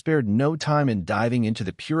King spared no time in diving into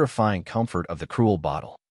the purifying comfort of the cruel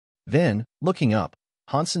bottle. Then, looking up,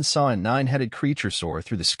 Hansen saw a 9-headed creature soar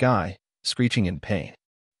through the sky, screeching in pain.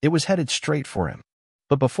 It was headed straight for him.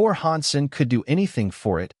 But before Hansen could do anything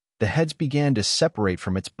for it, the heads began to separate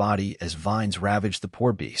from its body as vines ravaged the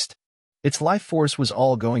poor beast. Its life force was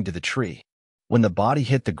all going to the tree. When the body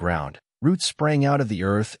hit the ground, roots sprang out of the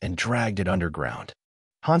earth and dragged it underground.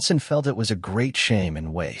 Hansen felt it was a great shame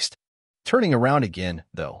and waste. Turning around again,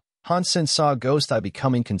 though, Hansen saw Ghost Eye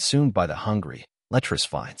becoming consumed by the hungry, lecherous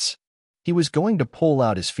vines. He was going to pull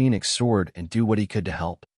out his phoenix sword and do what he could to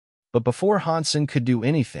help. But before Hansen could do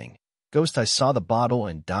anything, Ghost Eye saw the bottle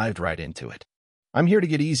and dived right into it. "I'm here to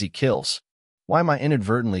get easy kills. Why am I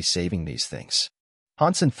inadvertently saving these things?"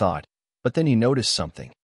 Hansen thought, but then he noticed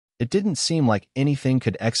something. It didn't seem like anything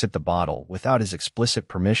could exit the bottle without his explicit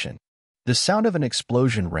permission. The sound of an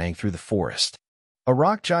explosion rang through the forest. A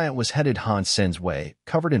rock giant was headed Hansen's way,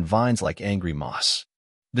 covered in vines like angry moss.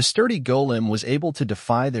 The sturdy golem was able to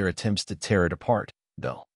defy their attempts to tear it apart,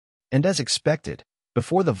 though. And as expected,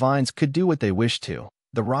 before the vines could do what they wished to,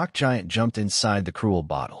 the rock giant jumped inside the cruel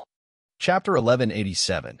bottle. Chapter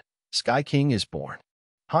 1187, Sky King is Born.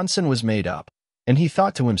 Hansen was made up, and he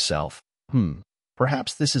thought to himself,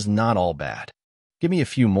 perhaps this is not all bad. Give me a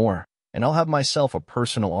few more, and I'll have myself a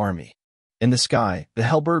personal army. In the sky, the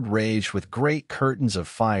hellbird raged with great curtains of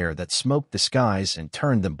fire that smoked the skies and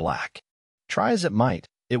turned them black. Try as it might,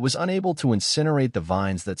 it was unable to incinerate the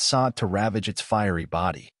vines that sought to ravage its fiery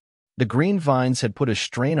body. The green vines had put a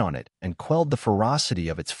strain on it and quelled the ferocity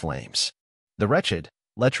of its flames. The wretched,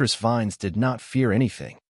 lecherous vines did not fear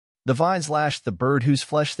anything. The vines lashed the bird whose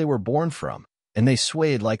flesh they were born from, and they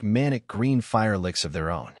swayed like manic green fire licks of their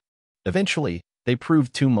own. Eventually, they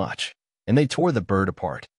proved too much, and they tore the bird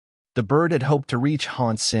apart. The bird had hoped to reach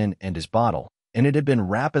Hansen and his bottle, and it had been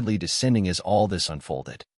rapidly descending as all this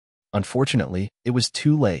unfolded. Unfortunately, it was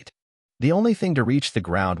too late. The only thing to reach the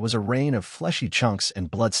ground was a rain of fleshy chunks and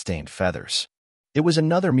blood-stained feathers. It was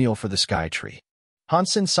another meal for the sky tree.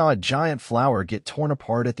 Hansen saw a giant flower get torn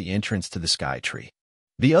apart at the entrance to the sky tree.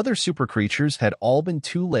 The other super creatures had all been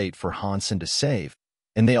too late for Hansen to save,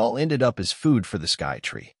 and they all ended up as food for the sky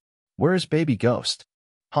tree. "Where is Baby Ghost?"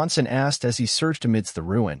 Hansen asked as he searched amidst the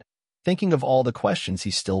ruin, thinking of all the questions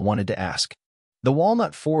he still wanted to ask. The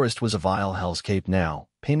walnut forest was a vile hellscape now,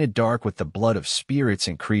 painted dark with the blood of spirits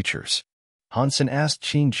and creatures. Hansen asked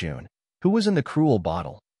Jun, who was in the cruel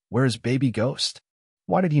bottle, "Where is Baby Ghost?"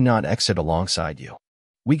 Why did he not exit alongside you?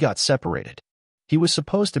 We got separated. He was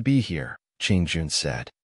supposed to be here, Qingjun said.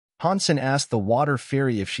 Hansen asked the water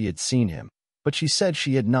fairy if she had seen him, but she said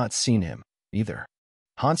she had not seen him, either.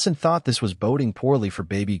 Hansen thought this was boding poorly for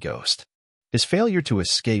Baby Ghost. His failure to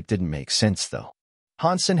escape didn't make sense, though.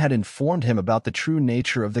 Hansen had informed him about the true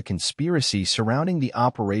nature of the conspiracy surrounding the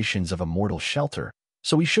operations of a mortal shelter,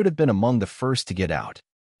 so he should have been among the first to get out.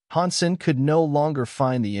 Hansen could no longer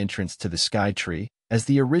find the entrance to the sky tree, as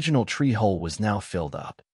the original tree hole was now filled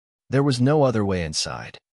up. There was no other way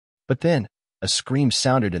inside. But then, a scream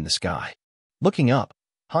sounded in the sky. Looking up,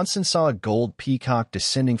 Hansen saw a gold peacock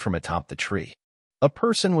descending from atop the tree. A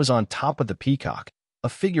person was on top of the peacock, a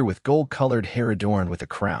figure with gold-colored hair adorned with a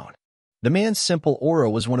crown. The man's simple aura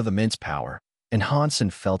was one of immense power, and Hansen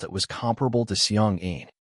felt it was comparable to Xuanhuan.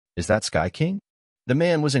 Is that Sky King? The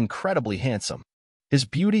man was incredibly handsome. His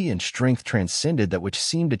beauty and strength transcended that which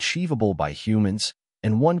seemed achievable by humans,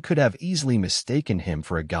 and one could have easily mistaken him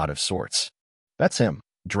for a god of sorts. That's him,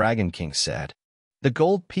 Dragon King said. The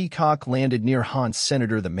gold peacock landed near Han's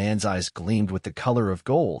senator. The man's eyes gleamed with the color of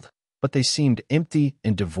gold, but they seemed empty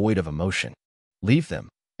and devoid of emotion. Leave them,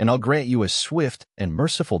 and I'll grant you a swift and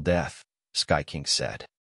merciful death, Sky King said.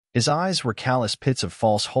 His eyes were callous pits of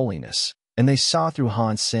false holiness, and they saw through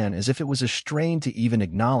Hansen as if it was a strain to even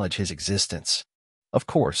acknowledge his existence. Of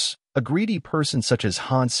course, a greedy person such as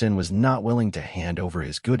Hansen was not willing to hand over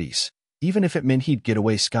his goodies, even if it meant he'd get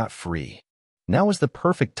away scot-free. Now was the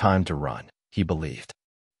perfect time to run, he believed.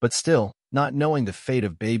 But still, not knowing the fate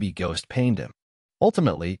of Baby Ghost pained him.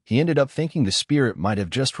 Ultimately, he ended up thinking the spirit might have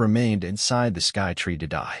just remained inside the sky tree to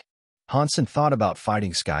die. Hansen thought about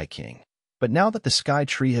fighting Sky King, but now that the sky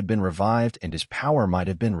tree had been revived and his power might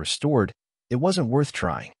have been restored, it wasn't worth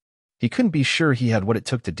trying. He couldn't be sure he had what it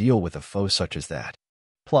took to deal with a foe such as that.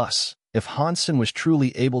 Plus, if Hansen was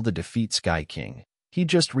truly able to defeat Sky King, he'd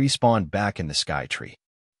just respawn back in the sky tree.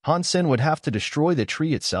 Hansen would have to destroy the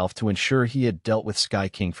tree itself to ensure he had dealt with Sky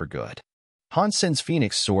King for good. Hansen's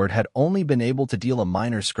phoenix sword had only been able to deal a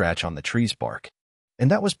minor scratch on the tree's bark, and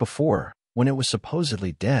that was before, when it was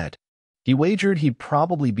supposedly dead. He wagered he'd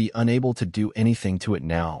probably be unable to do anything to it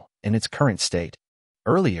now, in its current state.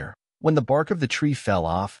 Earlier, when the bark of the tree fell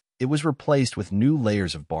off, it was replaced with new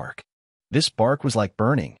layers of bark. This bark was like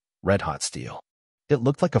burning, red-hot steel. It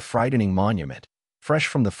looked like a frightening monument, fresh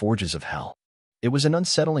from the forges of hell. It was an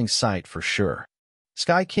unsettling sight for sure.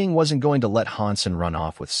 Sky King wasn't going to let Hansen run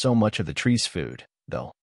off with so much of the tree's food,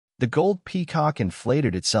 though. The gold peacock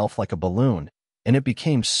inflated itself like a balloon, and it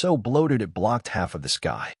became so bloated it blocked half of the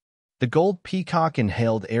sky. The gold peacock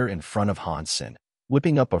inhaled air in front of Hansen,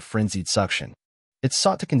 whipping up a frenzied suction. It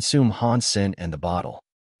sought to consume Hansen and the bottle.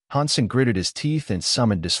 Hansen gritted his teeth and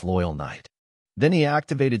summoned Disloyal Knight. Then he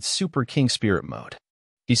activated Super King Spirit Mode.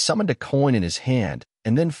 He summoned a coin in his hand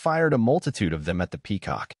and then fired a multitude of them at the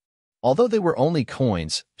peacock. Although they were only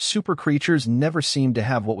coins, super creatures never seemed to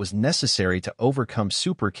have what was necessary to overcome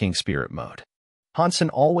Super King Spirit Mode. Hansen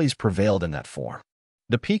always prevailed in that form.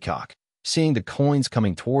 The peacock, seeing the coins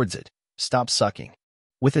coming towards it, stopped sucking.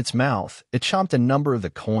 With its mouth, it chomped a number of the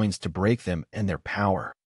coins to break them and their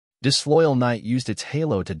power. Disloyal Knight used its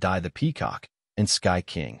halo to dye the peacock and Sky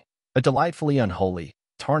King, a delightfully unholy,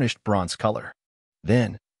 tarnished bronze color.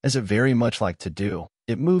 Then, as it very much liked to do,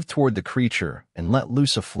 it moved toward the creature and let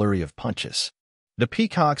loose a flurry of punches. The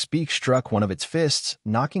peacock's beak struck one of its fists,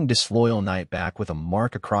 knocking Disloyal Knight back with a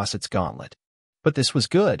mark across its gauntlet. But this was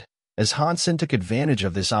good, as Hansen took advantage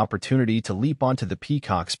of this opportunity to leap onto the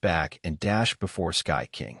peacock's back and dash before Sky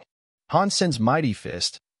King. Hansen's mighty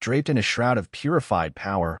fist, draped in a shroud of purified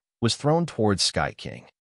power, was thrown towards Sky King.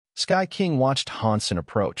 Sky King watched Hansen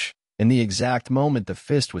approach. In the exact moment the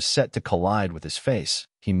fist was set to collide with his face,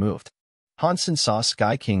 he moved. Hansen saw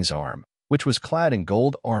Sky King's arm, which was clad in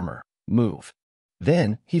gold armor, move.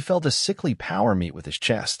 Then, he felt a sickly power meet with his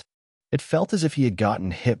chest. It felt as if he had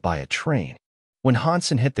gotten hit by a train. When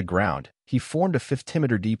Hansen hit the ground, he formed a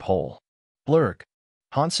 50-meter deep hole. Blurg.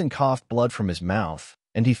 Hansen coughed blood from his mouth,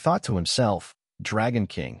 and he thought to himself, Dragon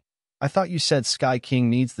King, I thought you said Sky King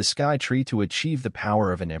needs the sky tree to achieve the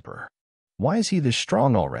power of an emperor. Why is he this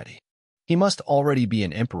strong already? He must already be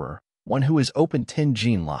an emperor, one who has opened 10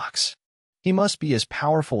 gene locks. He must be as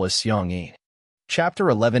powerful as Xuanhuan. Chapter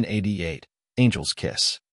 1188, Angel's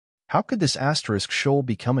Kiss. How could this asterisk shoal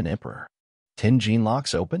become an emperor? 10 gene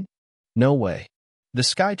locks open? No way. The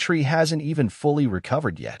sky tree hasn't even fully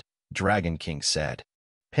recovered yet, Dragon King said.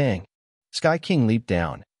 Pang. Sky King leaped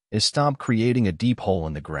down, his stomp creating a deep hole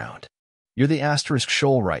in the ground. You're the asterisk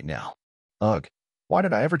shoal right now. Ugh. Why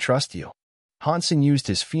did I ever trust you? Hansen used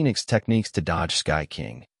his phoenix techniques to dodge Sky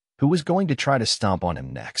King, who was going to try to stomp on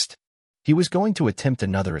him next. He was going to attempt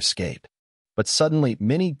another escape. But suddenly,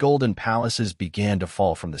 many golden palaces began to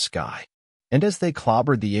fall from the sky. And as they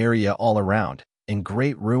clobbered the area all around, in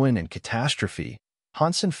great ruin and catastrophe,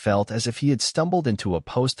 Hansen felt as if he had stumbled into a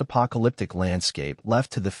post-apocalyptic landscape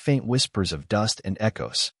left to the faint whispers of dust and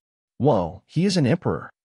echoes. Whoa, he is an emperor.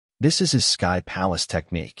 This is his sky palace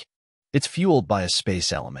technique. It's fueled by a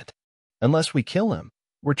space element. Unless we kill him,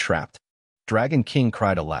 we're trapped. Dragon King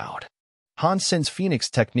cried aloud. Hansen's phoenix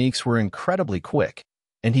techniques were incredibly quick,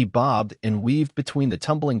 and he bobbed and weaved between the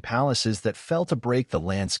tumbling palaces that fell to break the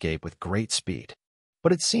landscape with great speed.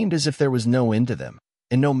 But it seemed as if there was no end to them,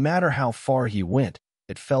 and no matter how far he went,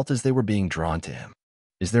 it felt as they were being drawn to him.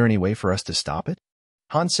 Is there any way for us to stop it?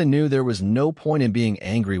 Hansen knew there was no point in being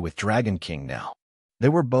angry with Dragon King now. They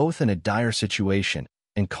were both in a dire situation,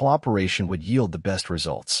 and cooperation would yield the best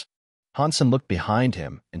results. Hansen looked behind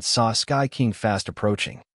him and saw Sky King fast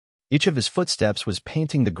approaching. Each of his footsteps was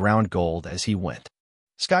painting the ground gold as he went.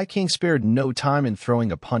 Sky King spared no time in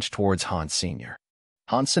throwing a punch towards Hans Sr.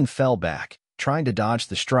 Hansen fell back, trying to dodge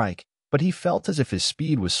the strike, but he felt as if his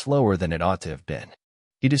speed was slower than it ought to have been.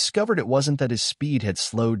 He discovered it wasn't that his speed had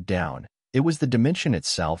slowed down, it was the dimension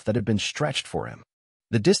itself that had been stretched for him.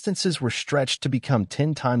 The distances were stretched to become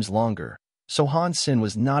 10 times longer, so Hansen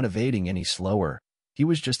was not evading any slower, he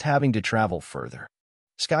was just having to travel further.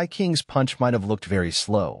 Sky King's punch might have looked very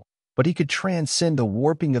slow, but he could transcend the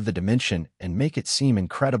warping of the dimension and make it seem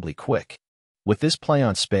incredibly quick. With this play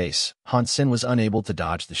on space, Hansen was unable to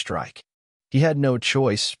dodge the strike. He had no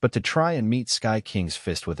choice but to try and meet Sky King's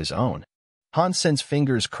fist with his own. Hansen's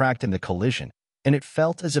fingers cracked in the collision, and it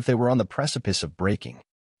felt as if they were on the precipice of breaking.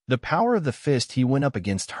 The power of the fist he went up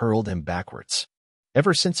against hurled him backwards.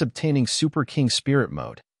 Ever since obtaining Super King Spirit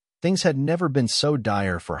Mode, things had never been so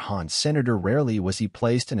dire for Hans Senator. Rarely was he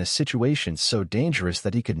placed in a situation so dangerous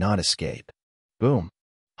that he could not escape. Boom.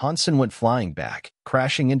 Hansen went flying back,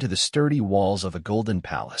 crashing into the sturdy walls of a golden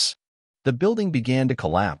palace. The building began to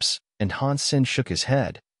collapse, and Hansen shook his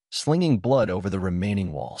head, slinging blood over the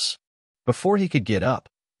remaining walls. Before he could get up,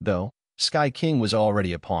 though, Sky King was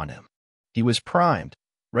already upon him. He was primed,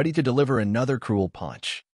 ready to deliver another cruel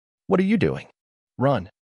punch. "What are you doing?" "Run,"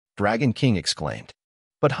 Dragon King exclaimed.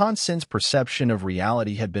 But Hansen's perception of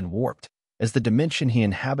reality had been warped, as the dimension he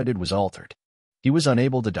inhabited was altered. He was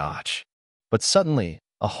unable to dodge. But suddenly,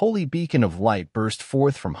 a holy beacon of light burst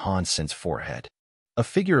forth from Hansen's forehead. A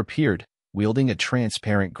figure appeared, wielding a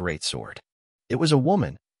transparent greatsword. It was a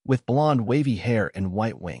woman, with blonde wavy hair and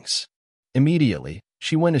white wings. Immediately,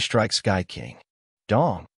 she went to strike Sky King.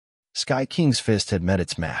 Dong! Sky King's fist had met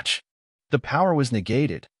its match. The power was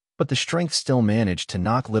negated, but the strength still managed to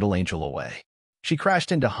knock Little Angel away. She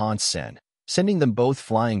crashed into Hansen, sending them both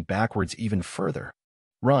flying backwards even further.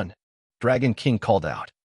 "Run!" Dragon King called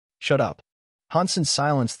out. "Shut up." Hansen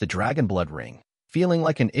silenced the dragon blood ring, feeling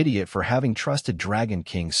like an idiot for having trusted Dragon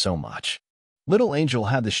King so much. Little Angel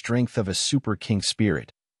had the strength of a Super King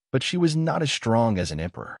spirit, but she was not as strong as an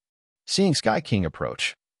emperor. Seeing Sky King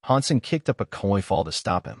approach, Hansen kicked up a coinfall to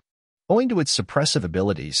stop him. Owing to its suppressive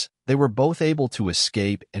abilities, they were both able to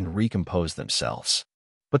escape and recompose themselves.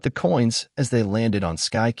 But the coins, as they landed on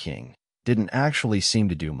Sky King, didn't actually seem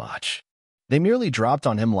to do much. They merely dropped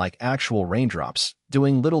on him like actual raindrops,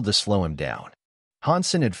 doing little to slow him down.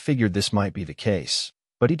 Hansen had figured this might be the case,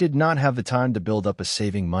 but he did not have the time to build up a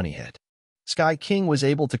saving money hit. Sky King was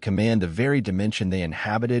able to command the very dimension they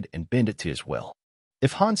inhabited and bend it to his will.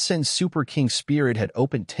 If Hansen's Super King spirit had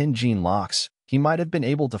opened 10 gene locks, he might have been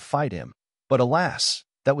able to fight him, but alas,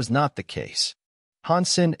 that was not the case.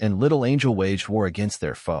 Hansen and Little Angel waged war against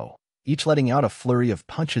their foe, each letting out a flurry of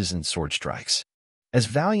punches and sword strikes. As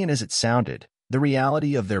valiant as it sounded, the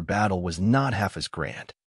reality of their battle was not half as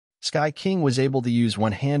grand. Sky King was able to use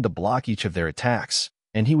one hand to block each of their attacks,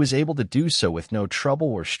 and he was able to do so with no trouble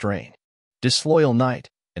or strain. Disloyal Knight,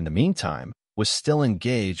 in the meantime, was still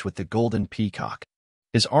engaged with the Golden Peacock.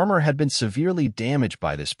 His armor had been severely damaged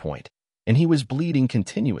by this point, and he was bleeding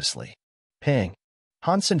continuously. Pang!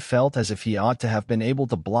 Hansen felt as if he ought to have been able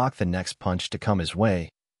to block the next punch to come his way,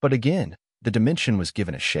 but again, the dimension was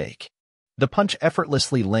given a shake. The punch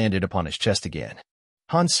effortlessly landed upon his chest again.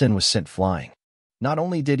 Hansen was sent flying. Not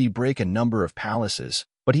only did he break a number of palaces,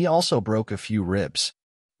 but he also broke a few ribs.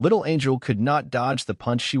 Little Angel could not dodge the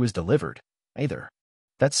punch she was delivered, either.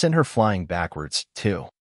 That sent her flying backwards, too.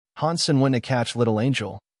 Hansen went to catch Little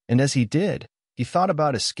Angel, and as he did, he thought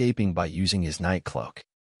about escaping by using his night cloak.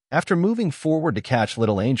 After moving forward to catch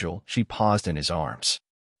Little Angel, she paused in his arms.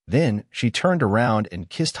 Then, she turned around and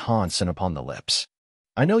kissed Hansen upon the lips.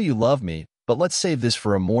 "I know you love me, but let's save this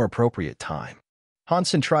for a more appropriate time."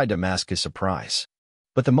 Hansen tried to mask his surprise.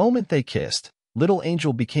 But the moment they kissed, Little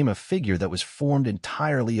Angel became a figure that was formed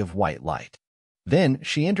entirely of white light. Then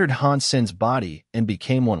she entered Hansen's body and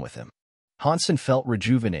became one with him. Hansen felt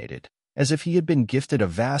rejuvenated, as if he had been gifted a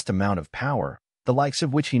vast amount of power, the likes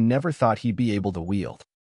of which he never thought he'd be able to wield.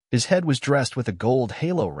 His head was dressed with a gold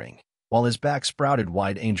halo ring, while his back sprouted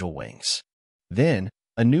wide angel wings. Then,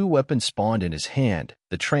 a new weapon spawned in his hand,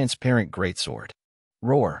 the transparent greatsword.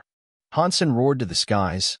 Roar! Hansen roared to the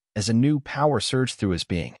skies, as a new power surged through his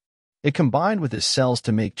being. It combined with his cells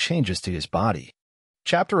to make changes to his body.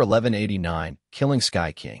 Chapter 1189, Killing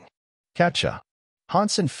Sky King. Catcha.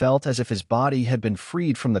 Hansen felt as if his body had been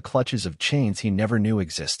freed from the clutches of chains he never knew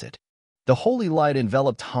existed. The holy light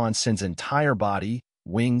enveloped Hansen's entire body,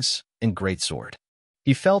 wings, and greatsword.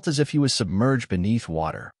 He felt as if he was submerged beneath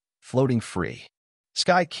water, floating free.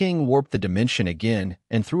 Sky King warped the dimension again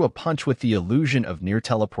and threw a punch with the illusion of near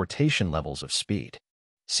teleportation levels of speed.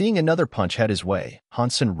 Seeing another punch head his way,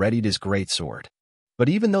 Hansen readied his greatsword. But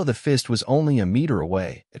even though the fist was only a meter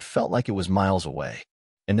away, it felt like it was miles away.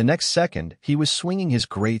 In the next second, he was swinging his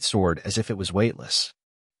greatsword as if it was weightless.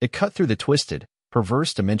 It cut through the twisted,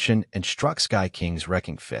 perverse dimension and struck Sky King's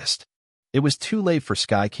wrecking fist. It was too late for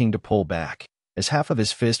Sky King to pull back, as half of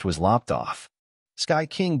his fist was lopped off. Sky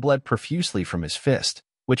King bled profusely from his fist,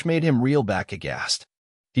 which made him reel back aghast.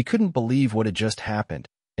 He couldn't believe what had just happened,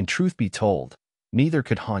 and truth be told, neither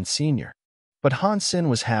could Han Sr. But Hansen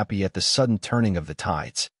was happy at the sudden turning of the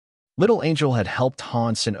tides. Little Angel had helped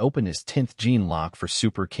Hansen open his 10th gene lock for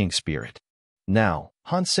Super King Spirit. Now,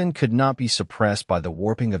 Hansen could not be suppressed by the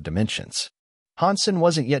warping of dimensions. Hansen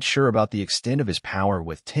wasn't yet sure about the extent of his power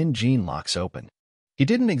with 10 gene locks open. He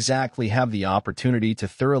didn't exactly have the opportunity to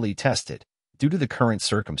thoroughly test it, due to the current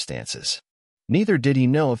circumstances. Neither did he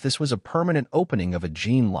know if this was a permanent opening of a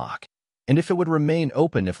gene lock, and if it would remain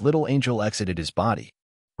open if Little Angel exited his body.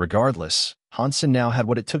 Regardless, Hansen now had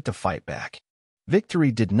what it took to fight back.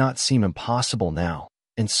 Victory did not seem impossible now,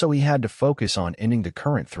 and so he had to focus on ending the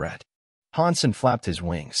current threat. Hansen flapped his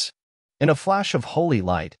wings. In a flash of holy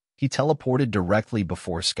light, he teleported directly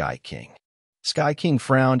before Sky King. Sky King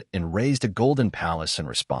frowned and raised a golden palace in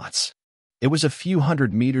response. It was a few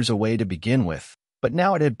hundred meters away to begin with, but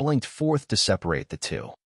now it had blinked forth to separate the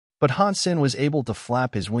two. But Hansen was able to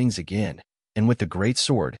flap his wings again, and with the great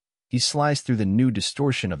sword, he sliced through the new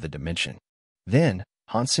distortion of the dimension. Then,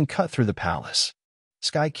 Hansen cut through the palace.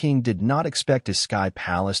 Sky King did not expect his sky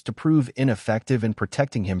palace to prove ineffective in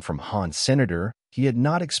protecting him from Han Senator. He had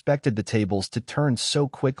not expected the tables to turn so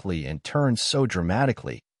quickly and turn so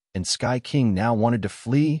dramatically, and Sky King now wanted to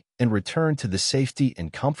flee and return to the safety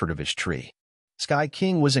and comfort of his tree. Sky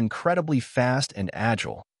King was incredibly fast and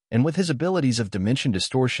agile, and with his abilities of dimension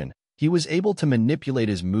distortion, he was able to manipulate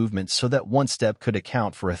his movements so that one step could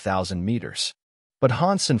account for 1,000 meters. But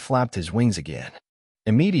Hansen flapped his wings again.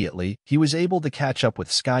 Immediately, he was able to catch up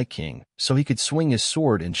with Sky King so he could swing his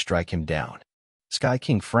sword and strike him down. Sky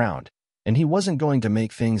King frowned, and he wasn't going to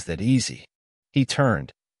make things that easy. He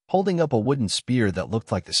turned, holding up a wooden spear that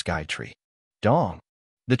looked like the sky tree. Dong!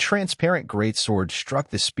 The transparent greatsword struck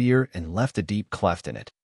the spear and left a deep cleft in it.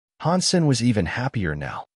 Hansen was even happier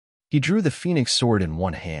now. He drew the phoenix sword in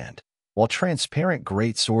one hand, while transparent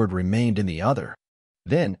greatsword remained in the other.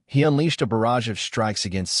 Then, he unleashed a barrage of strikes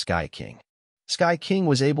against Sky King. Sky King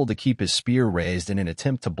was able to keep his spear raised in an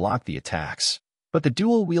attempt to block the attacks, but the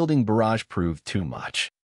dual-wielding barrage proved too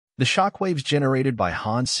much. The shockwaves generated by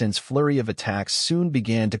Hansen's flurry of attacks soon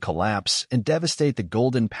began to collapse and devastate the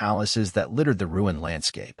golden palaces that littered the ruined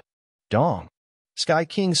landscape. Dong! Sky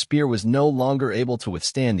King's spear was no longer able to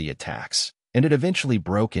withstand the attacks, and it eventually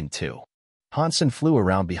broke in two. Hansen flew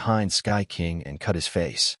around behind Sky King and cut his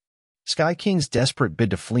face. Sky King's desperate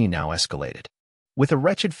bid to flee now escalated. With a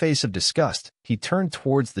wretched face of disgust, he turned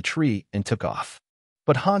towards the tree and took off.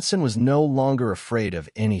 But Hansen was no longer afraid of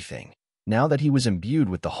anything, now that he was imbued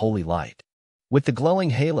with the holy light. With the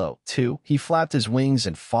glowing halo, too, he flapped his wings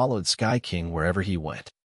and followed Sky King wherever he went.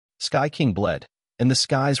 Sky King bled, and the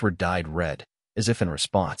skies were dyed red, as if in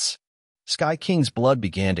response. Sky King's blood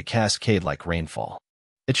began to cascade like rainfall.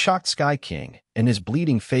 It shocked Sky King, and his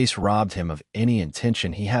bleeding face robbed him of any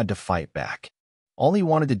intention he had to fight back. All he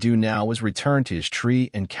wanted to do now was return to his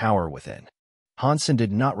tree and cower within. Hansen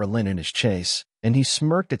did not relent in his chase, and he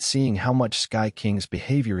smirked at seeing how much Sky King's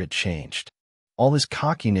behavior had changed. All his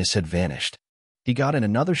cockiness had vanished. He got in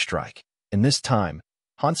another strike, and this time,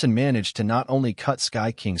 Hansen managed to not only cut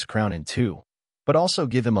Sky King's crown in two, but also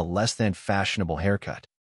give him a less-than-fashionable haircut.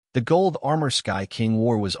 The gold armor Sky King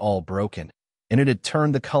wore was all broken, and it had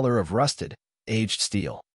turned the color of rusted, aged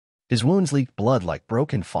steel. His wounds leaked blood like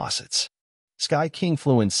broken faucets. Sky King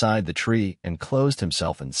flew inside the tree and closed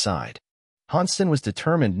himself inside. Hansen was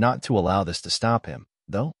determined not to allow this to stop him,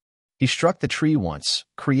 though. He struck the tree once,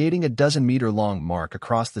 creating a dozen-meter-long mark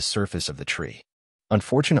across the surface of the tree.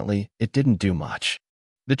 Unfortunately, it didn't do much.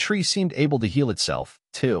 The tree seemed able to heal itself,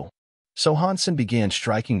 too. So Hansen began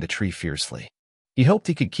striking the tree fiercely. He hoped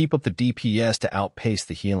he could keep up the DPS to outpace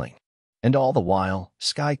the healing. And all the while,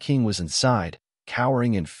 Sky King was inside,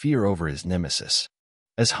 cowering in fear over his nemesis.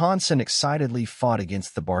 As Hansen excitedly fought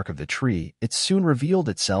against the bark of the tree, it soon revealed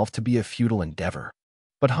itself to be a futile endeavor.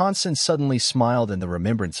 But Hansen suddenly smiled in the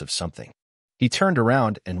remembrance of something. He turned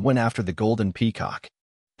around and went after the golden peacock.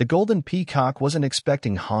 The golden peacock wasn't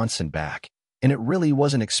expecting Hansen back, and it really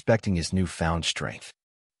wasn't expecting his newfound strength.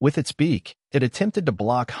 With its beak, it attempted to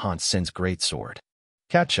block Hansen's greatsword.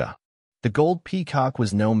 Catcha! The gold peacock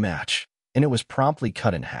was no match, and it was promptly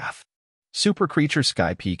cut in half. Super creature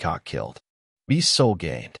Sky Peacock killed. Beast soul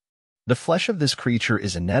gained. The flesh of this creature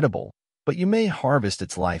is inedible, but you may harvest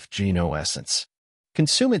its life geno essence.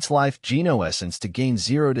 Consume its life geno essence to gain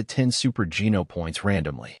 0 to 10 super geno points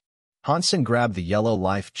randomly. Hansen grabbed the yellow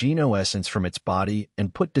life geno essence from its body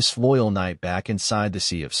and put Disloyal Knight back inside the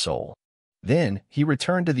Sea of Soul. Then, he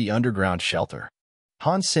returned to the underground shelter.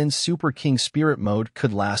 Hansen's Super King Spirit mode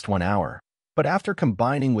could last 1 hour, but after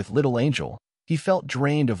combining with Little Angel, he felt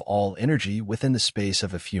drained of all energy within the space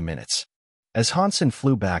of a few minutes. As Hansen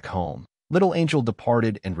flew back home, Little Angel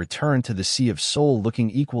departed and returned to the Sea of Soul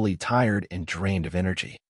looking equally tired and drained of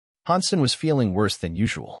energy. Hansen was feeling worse than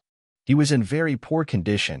usual. He was in very poor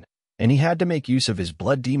condition, and he had to make use of his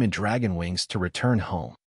Blood Demon Dragon Wings to return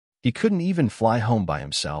home. He couldn't even fly home by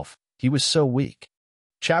himself. He was so weak.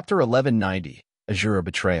 Chapter 1190, Azura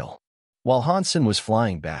Betrayal. While Hansen was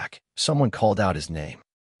flying back, someone called out his name.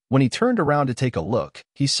 When he turned around to take a look,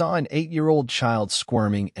 he saw an 8-year-old child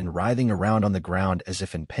squirming and writhing around on the ground as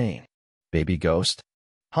if in pain. Baby Ghost?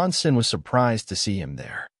 Hansen was surprised to see him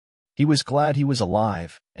there. He was glad he was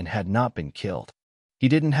alive and had not been killed. He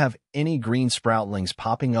didn't have any green sproutlings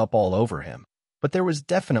popping up all over him, but there was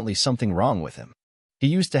definitely something wrong with him. He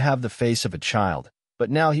used to have the face of a child, but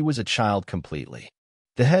now he was a child completely.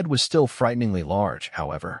 The head was still frighteningly large,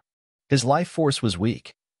 however. His life force was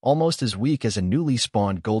weak, almost as weak as a newly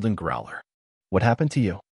spawned golden growler. What happened to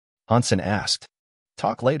you? Hansen asked.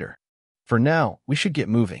 Talk later. For now, we should get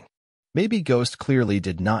moving. Baby Ghost clearly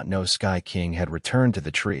did not know Sky King had returned to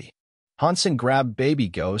the tree. Hansen grabbed Baby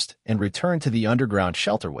Ghost and returned to the underground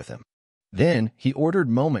shelter with him. Then, he ordered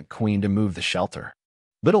Moment Queen to move the shelter.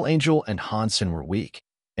 Little Angel and Hansen were weak,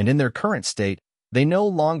 and in their current state, they no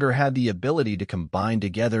longer had the ability to combine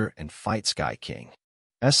together and fight Sky King.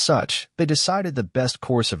 As such, they decided the best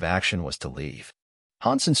course of action was to leave.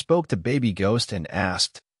 Hansen spoke to Baby Ghost and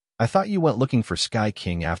asked, I thought you went looking for Sky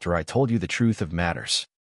King after I told you the truth of matters.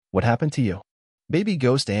 What happened to you? Baby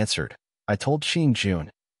Ghost answered, I told Xuanhuan,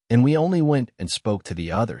 and we only went and spoke to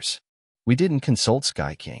the others. We didn't consult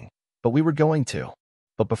Sky King, but we were going to.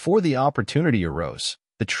 But before the opportunity arose,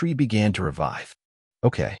 the tree began to revive.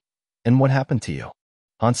 Okay, and what happened to you?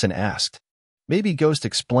 Hansen asked. Baby Ghost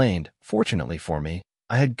explained, fortunately for me,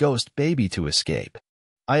 I had Ghost Baby to escape.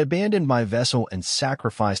 I abandoned my vessel and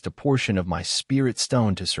sacrificed a portion of my spirit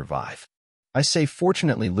stone to survive. I say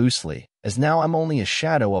fortunately loosely, as now I'm only a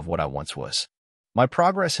shadow of what I once was. My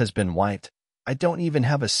progress has been wiped. I don't even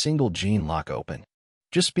have a single gene lock open.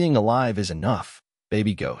 Just being alive is enough,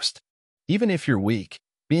 Baby Ghost. Even if you're weak,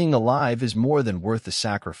 being alive is more than worth the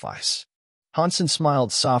sacrifice. Hansen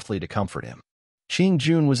smiled softly to comfort him.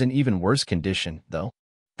 Xuanhuan was in even worse condition, though.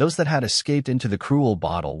 Those that had escaped into the cruel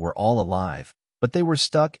bottle were all alive, but they were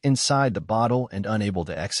stuck inside the bottle and unable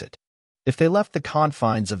to exit. If they left the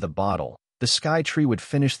confines of the bottle, the sky tree would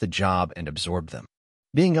finish the job and absorb them.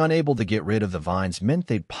 Being unable to get rid of the vines meant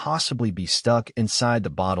they'd possibly be stuck inside the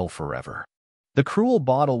bottle forever. The cruel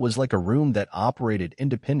bottle was like a room that operated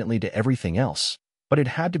independently to everything else, but it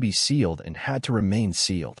had to be sealed and had to remain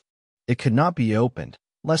sealed. It could not be opened,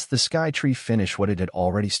 lest the sky tree finish what it had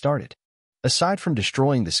already started. Aside from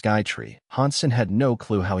destroying the sky tree, Hansen had no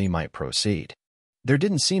clue how he might proceed. There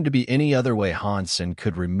didn't seem to be any other way Hansen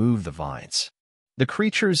could remove the vines. The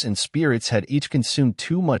creatures and spirits had each consumed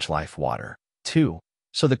too much life water, too,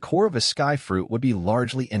 so the core of a sky fruit would be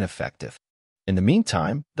largely ineffective. In the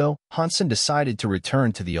meantime, though, Hansen decided to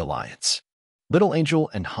return to the Alliance. Little Angel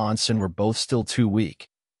and Hansen were both still too weak,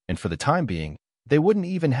 and for the time being, they wouldn't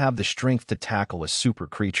even have the strength to tackle a super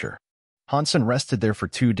creature. Hansen rested there for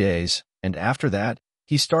 2 days, and after that,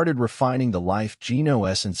 he started refining the life geno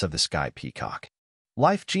essence of the Sky Peacock.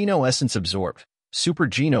 Life geno essence absorbed, super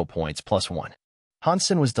geno points +1.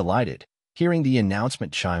 Hansen was delighted, hearing the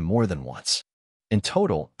announcement chime more than once. In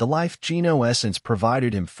total, the life geno essence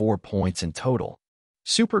provided him 4 points in total.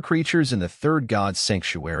 Super creatures in the third god's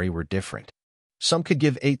sanctuary were different. Some could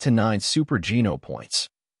give 8 to 9 super geno points,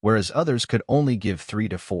 whereas others could only give 3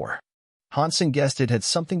 to 4. Hansen guessed it had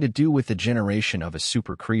something to do with the generation of a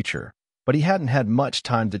super creature, but he hadn't had much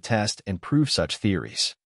time to test and prove such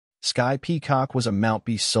theories. Sky Peacock was a Mount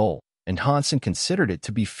B soul, and Hansen considered it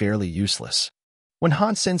to be fairly useless. When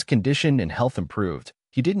Hansen's condition and health improved,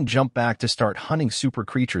 he didn't jump back to start hunting super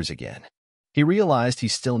creatures again. He realized he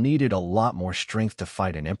still needed a lot more strength to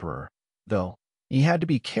fight an emperor, though he had to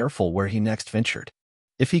be careful where he next ventured.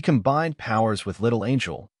 If he combined powers with Little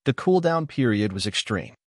Angel, the cooldown period was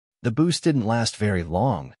extreme. The boost didn't last very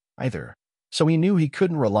long, either, so he knew he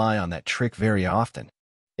couldn't rely on that trick very often.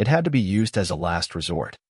 It had to be used as a last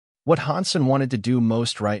resort. What Hansen wanted to do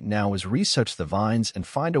most right now was research the vines and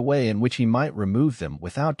find a way in which he might remove them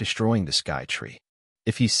without destroying the sky tree.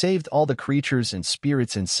 If he saved all the creatures and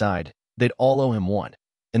spirits inside, they'd all owe him one,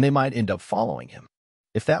 and they might end up following him.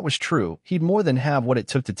 If that was true, he'd more than have what it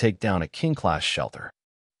took to take down a king-class shelter.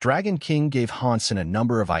 Dragon King gave Hansen a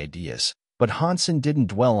number of ideas, but Hansen didn't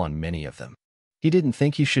dwell on many of them. He didn't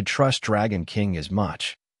think he should trust Dragon King as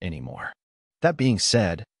much anymore. That being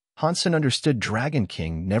said, Hansen understood Dragon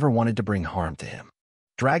King never wanted to bring harm to him.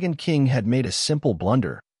 Dragon King had made a simple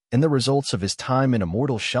blunder, and the results of his time in a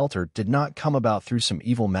mortal shelter did not come about through some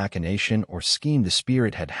evil machination or scheme the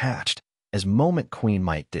spirit had hatched, as Moment Queen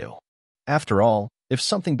might do. After all, if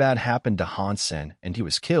something bad happened to Hansen and he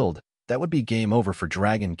was killed, that would be game over for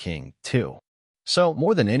Dragon King, too. So,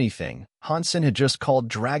 more than anything, Hansen had just called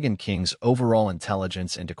Dragon King's overall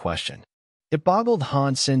intelligence into question. It boggled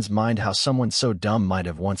Hansen's mind how someone so dumb might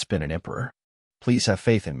have once been an emperor. Please have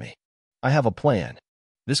faith in me. I have a plan.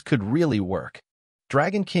 This could really work.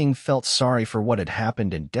 Dragon King felt sorry for what had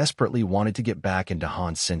happened and desperately wanted to get back into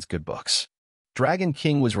Hansen's good books. Dragon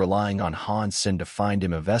King was relying on Hansen to find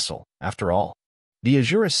him a vessel, after all. The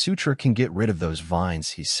Azura Sutra can get rid of those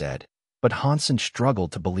vines, he said, but Hansen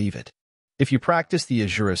struggled to believe it. If you practice the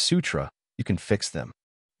Azura Sutra, you can fix them.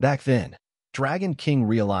 Back then, Dragon King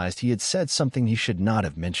realized he had said something he should not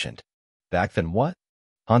have mentioned. Back then what?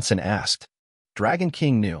 Hansen asked. Dragon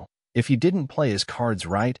King knew, if he didn't play his cards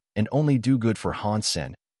right and only do good for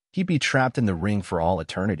Hansen, he'd be trapped in the ring for all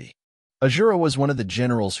eternity. Azura was one of the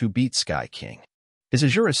generals who beat Sky King. His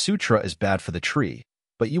Azura Sutra is bad for the tree,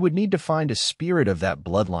 but you would need to find a spirit of that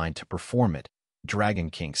bloodline to perform it, Dragon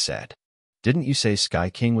King said. Didn't you say Sky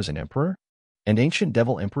King was an emperor? And Ancient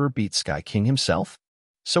Devil Emperor beat Sky King himself?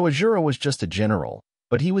 So Azura was just a general,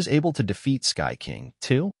 but he was able to defeat Sky King,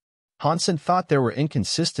 too? Hansen thought there were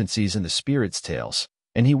inconsistencies in the spirit's tales,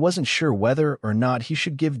 and he wasn't sure whether or not he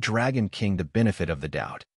should give Dragon King the benefit of the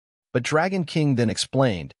doubt. But Dragon King then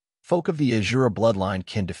explained, folk of the Azura bloodline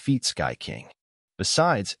can defeat Sky King.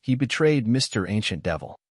 Besides, he betrayed Mr. Ancient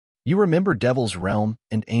Devil. You remember Devil's Realm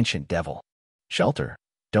and Ancient Devil Shelter,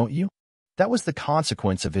 don't you? That was the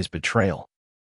consequence of his betrayal.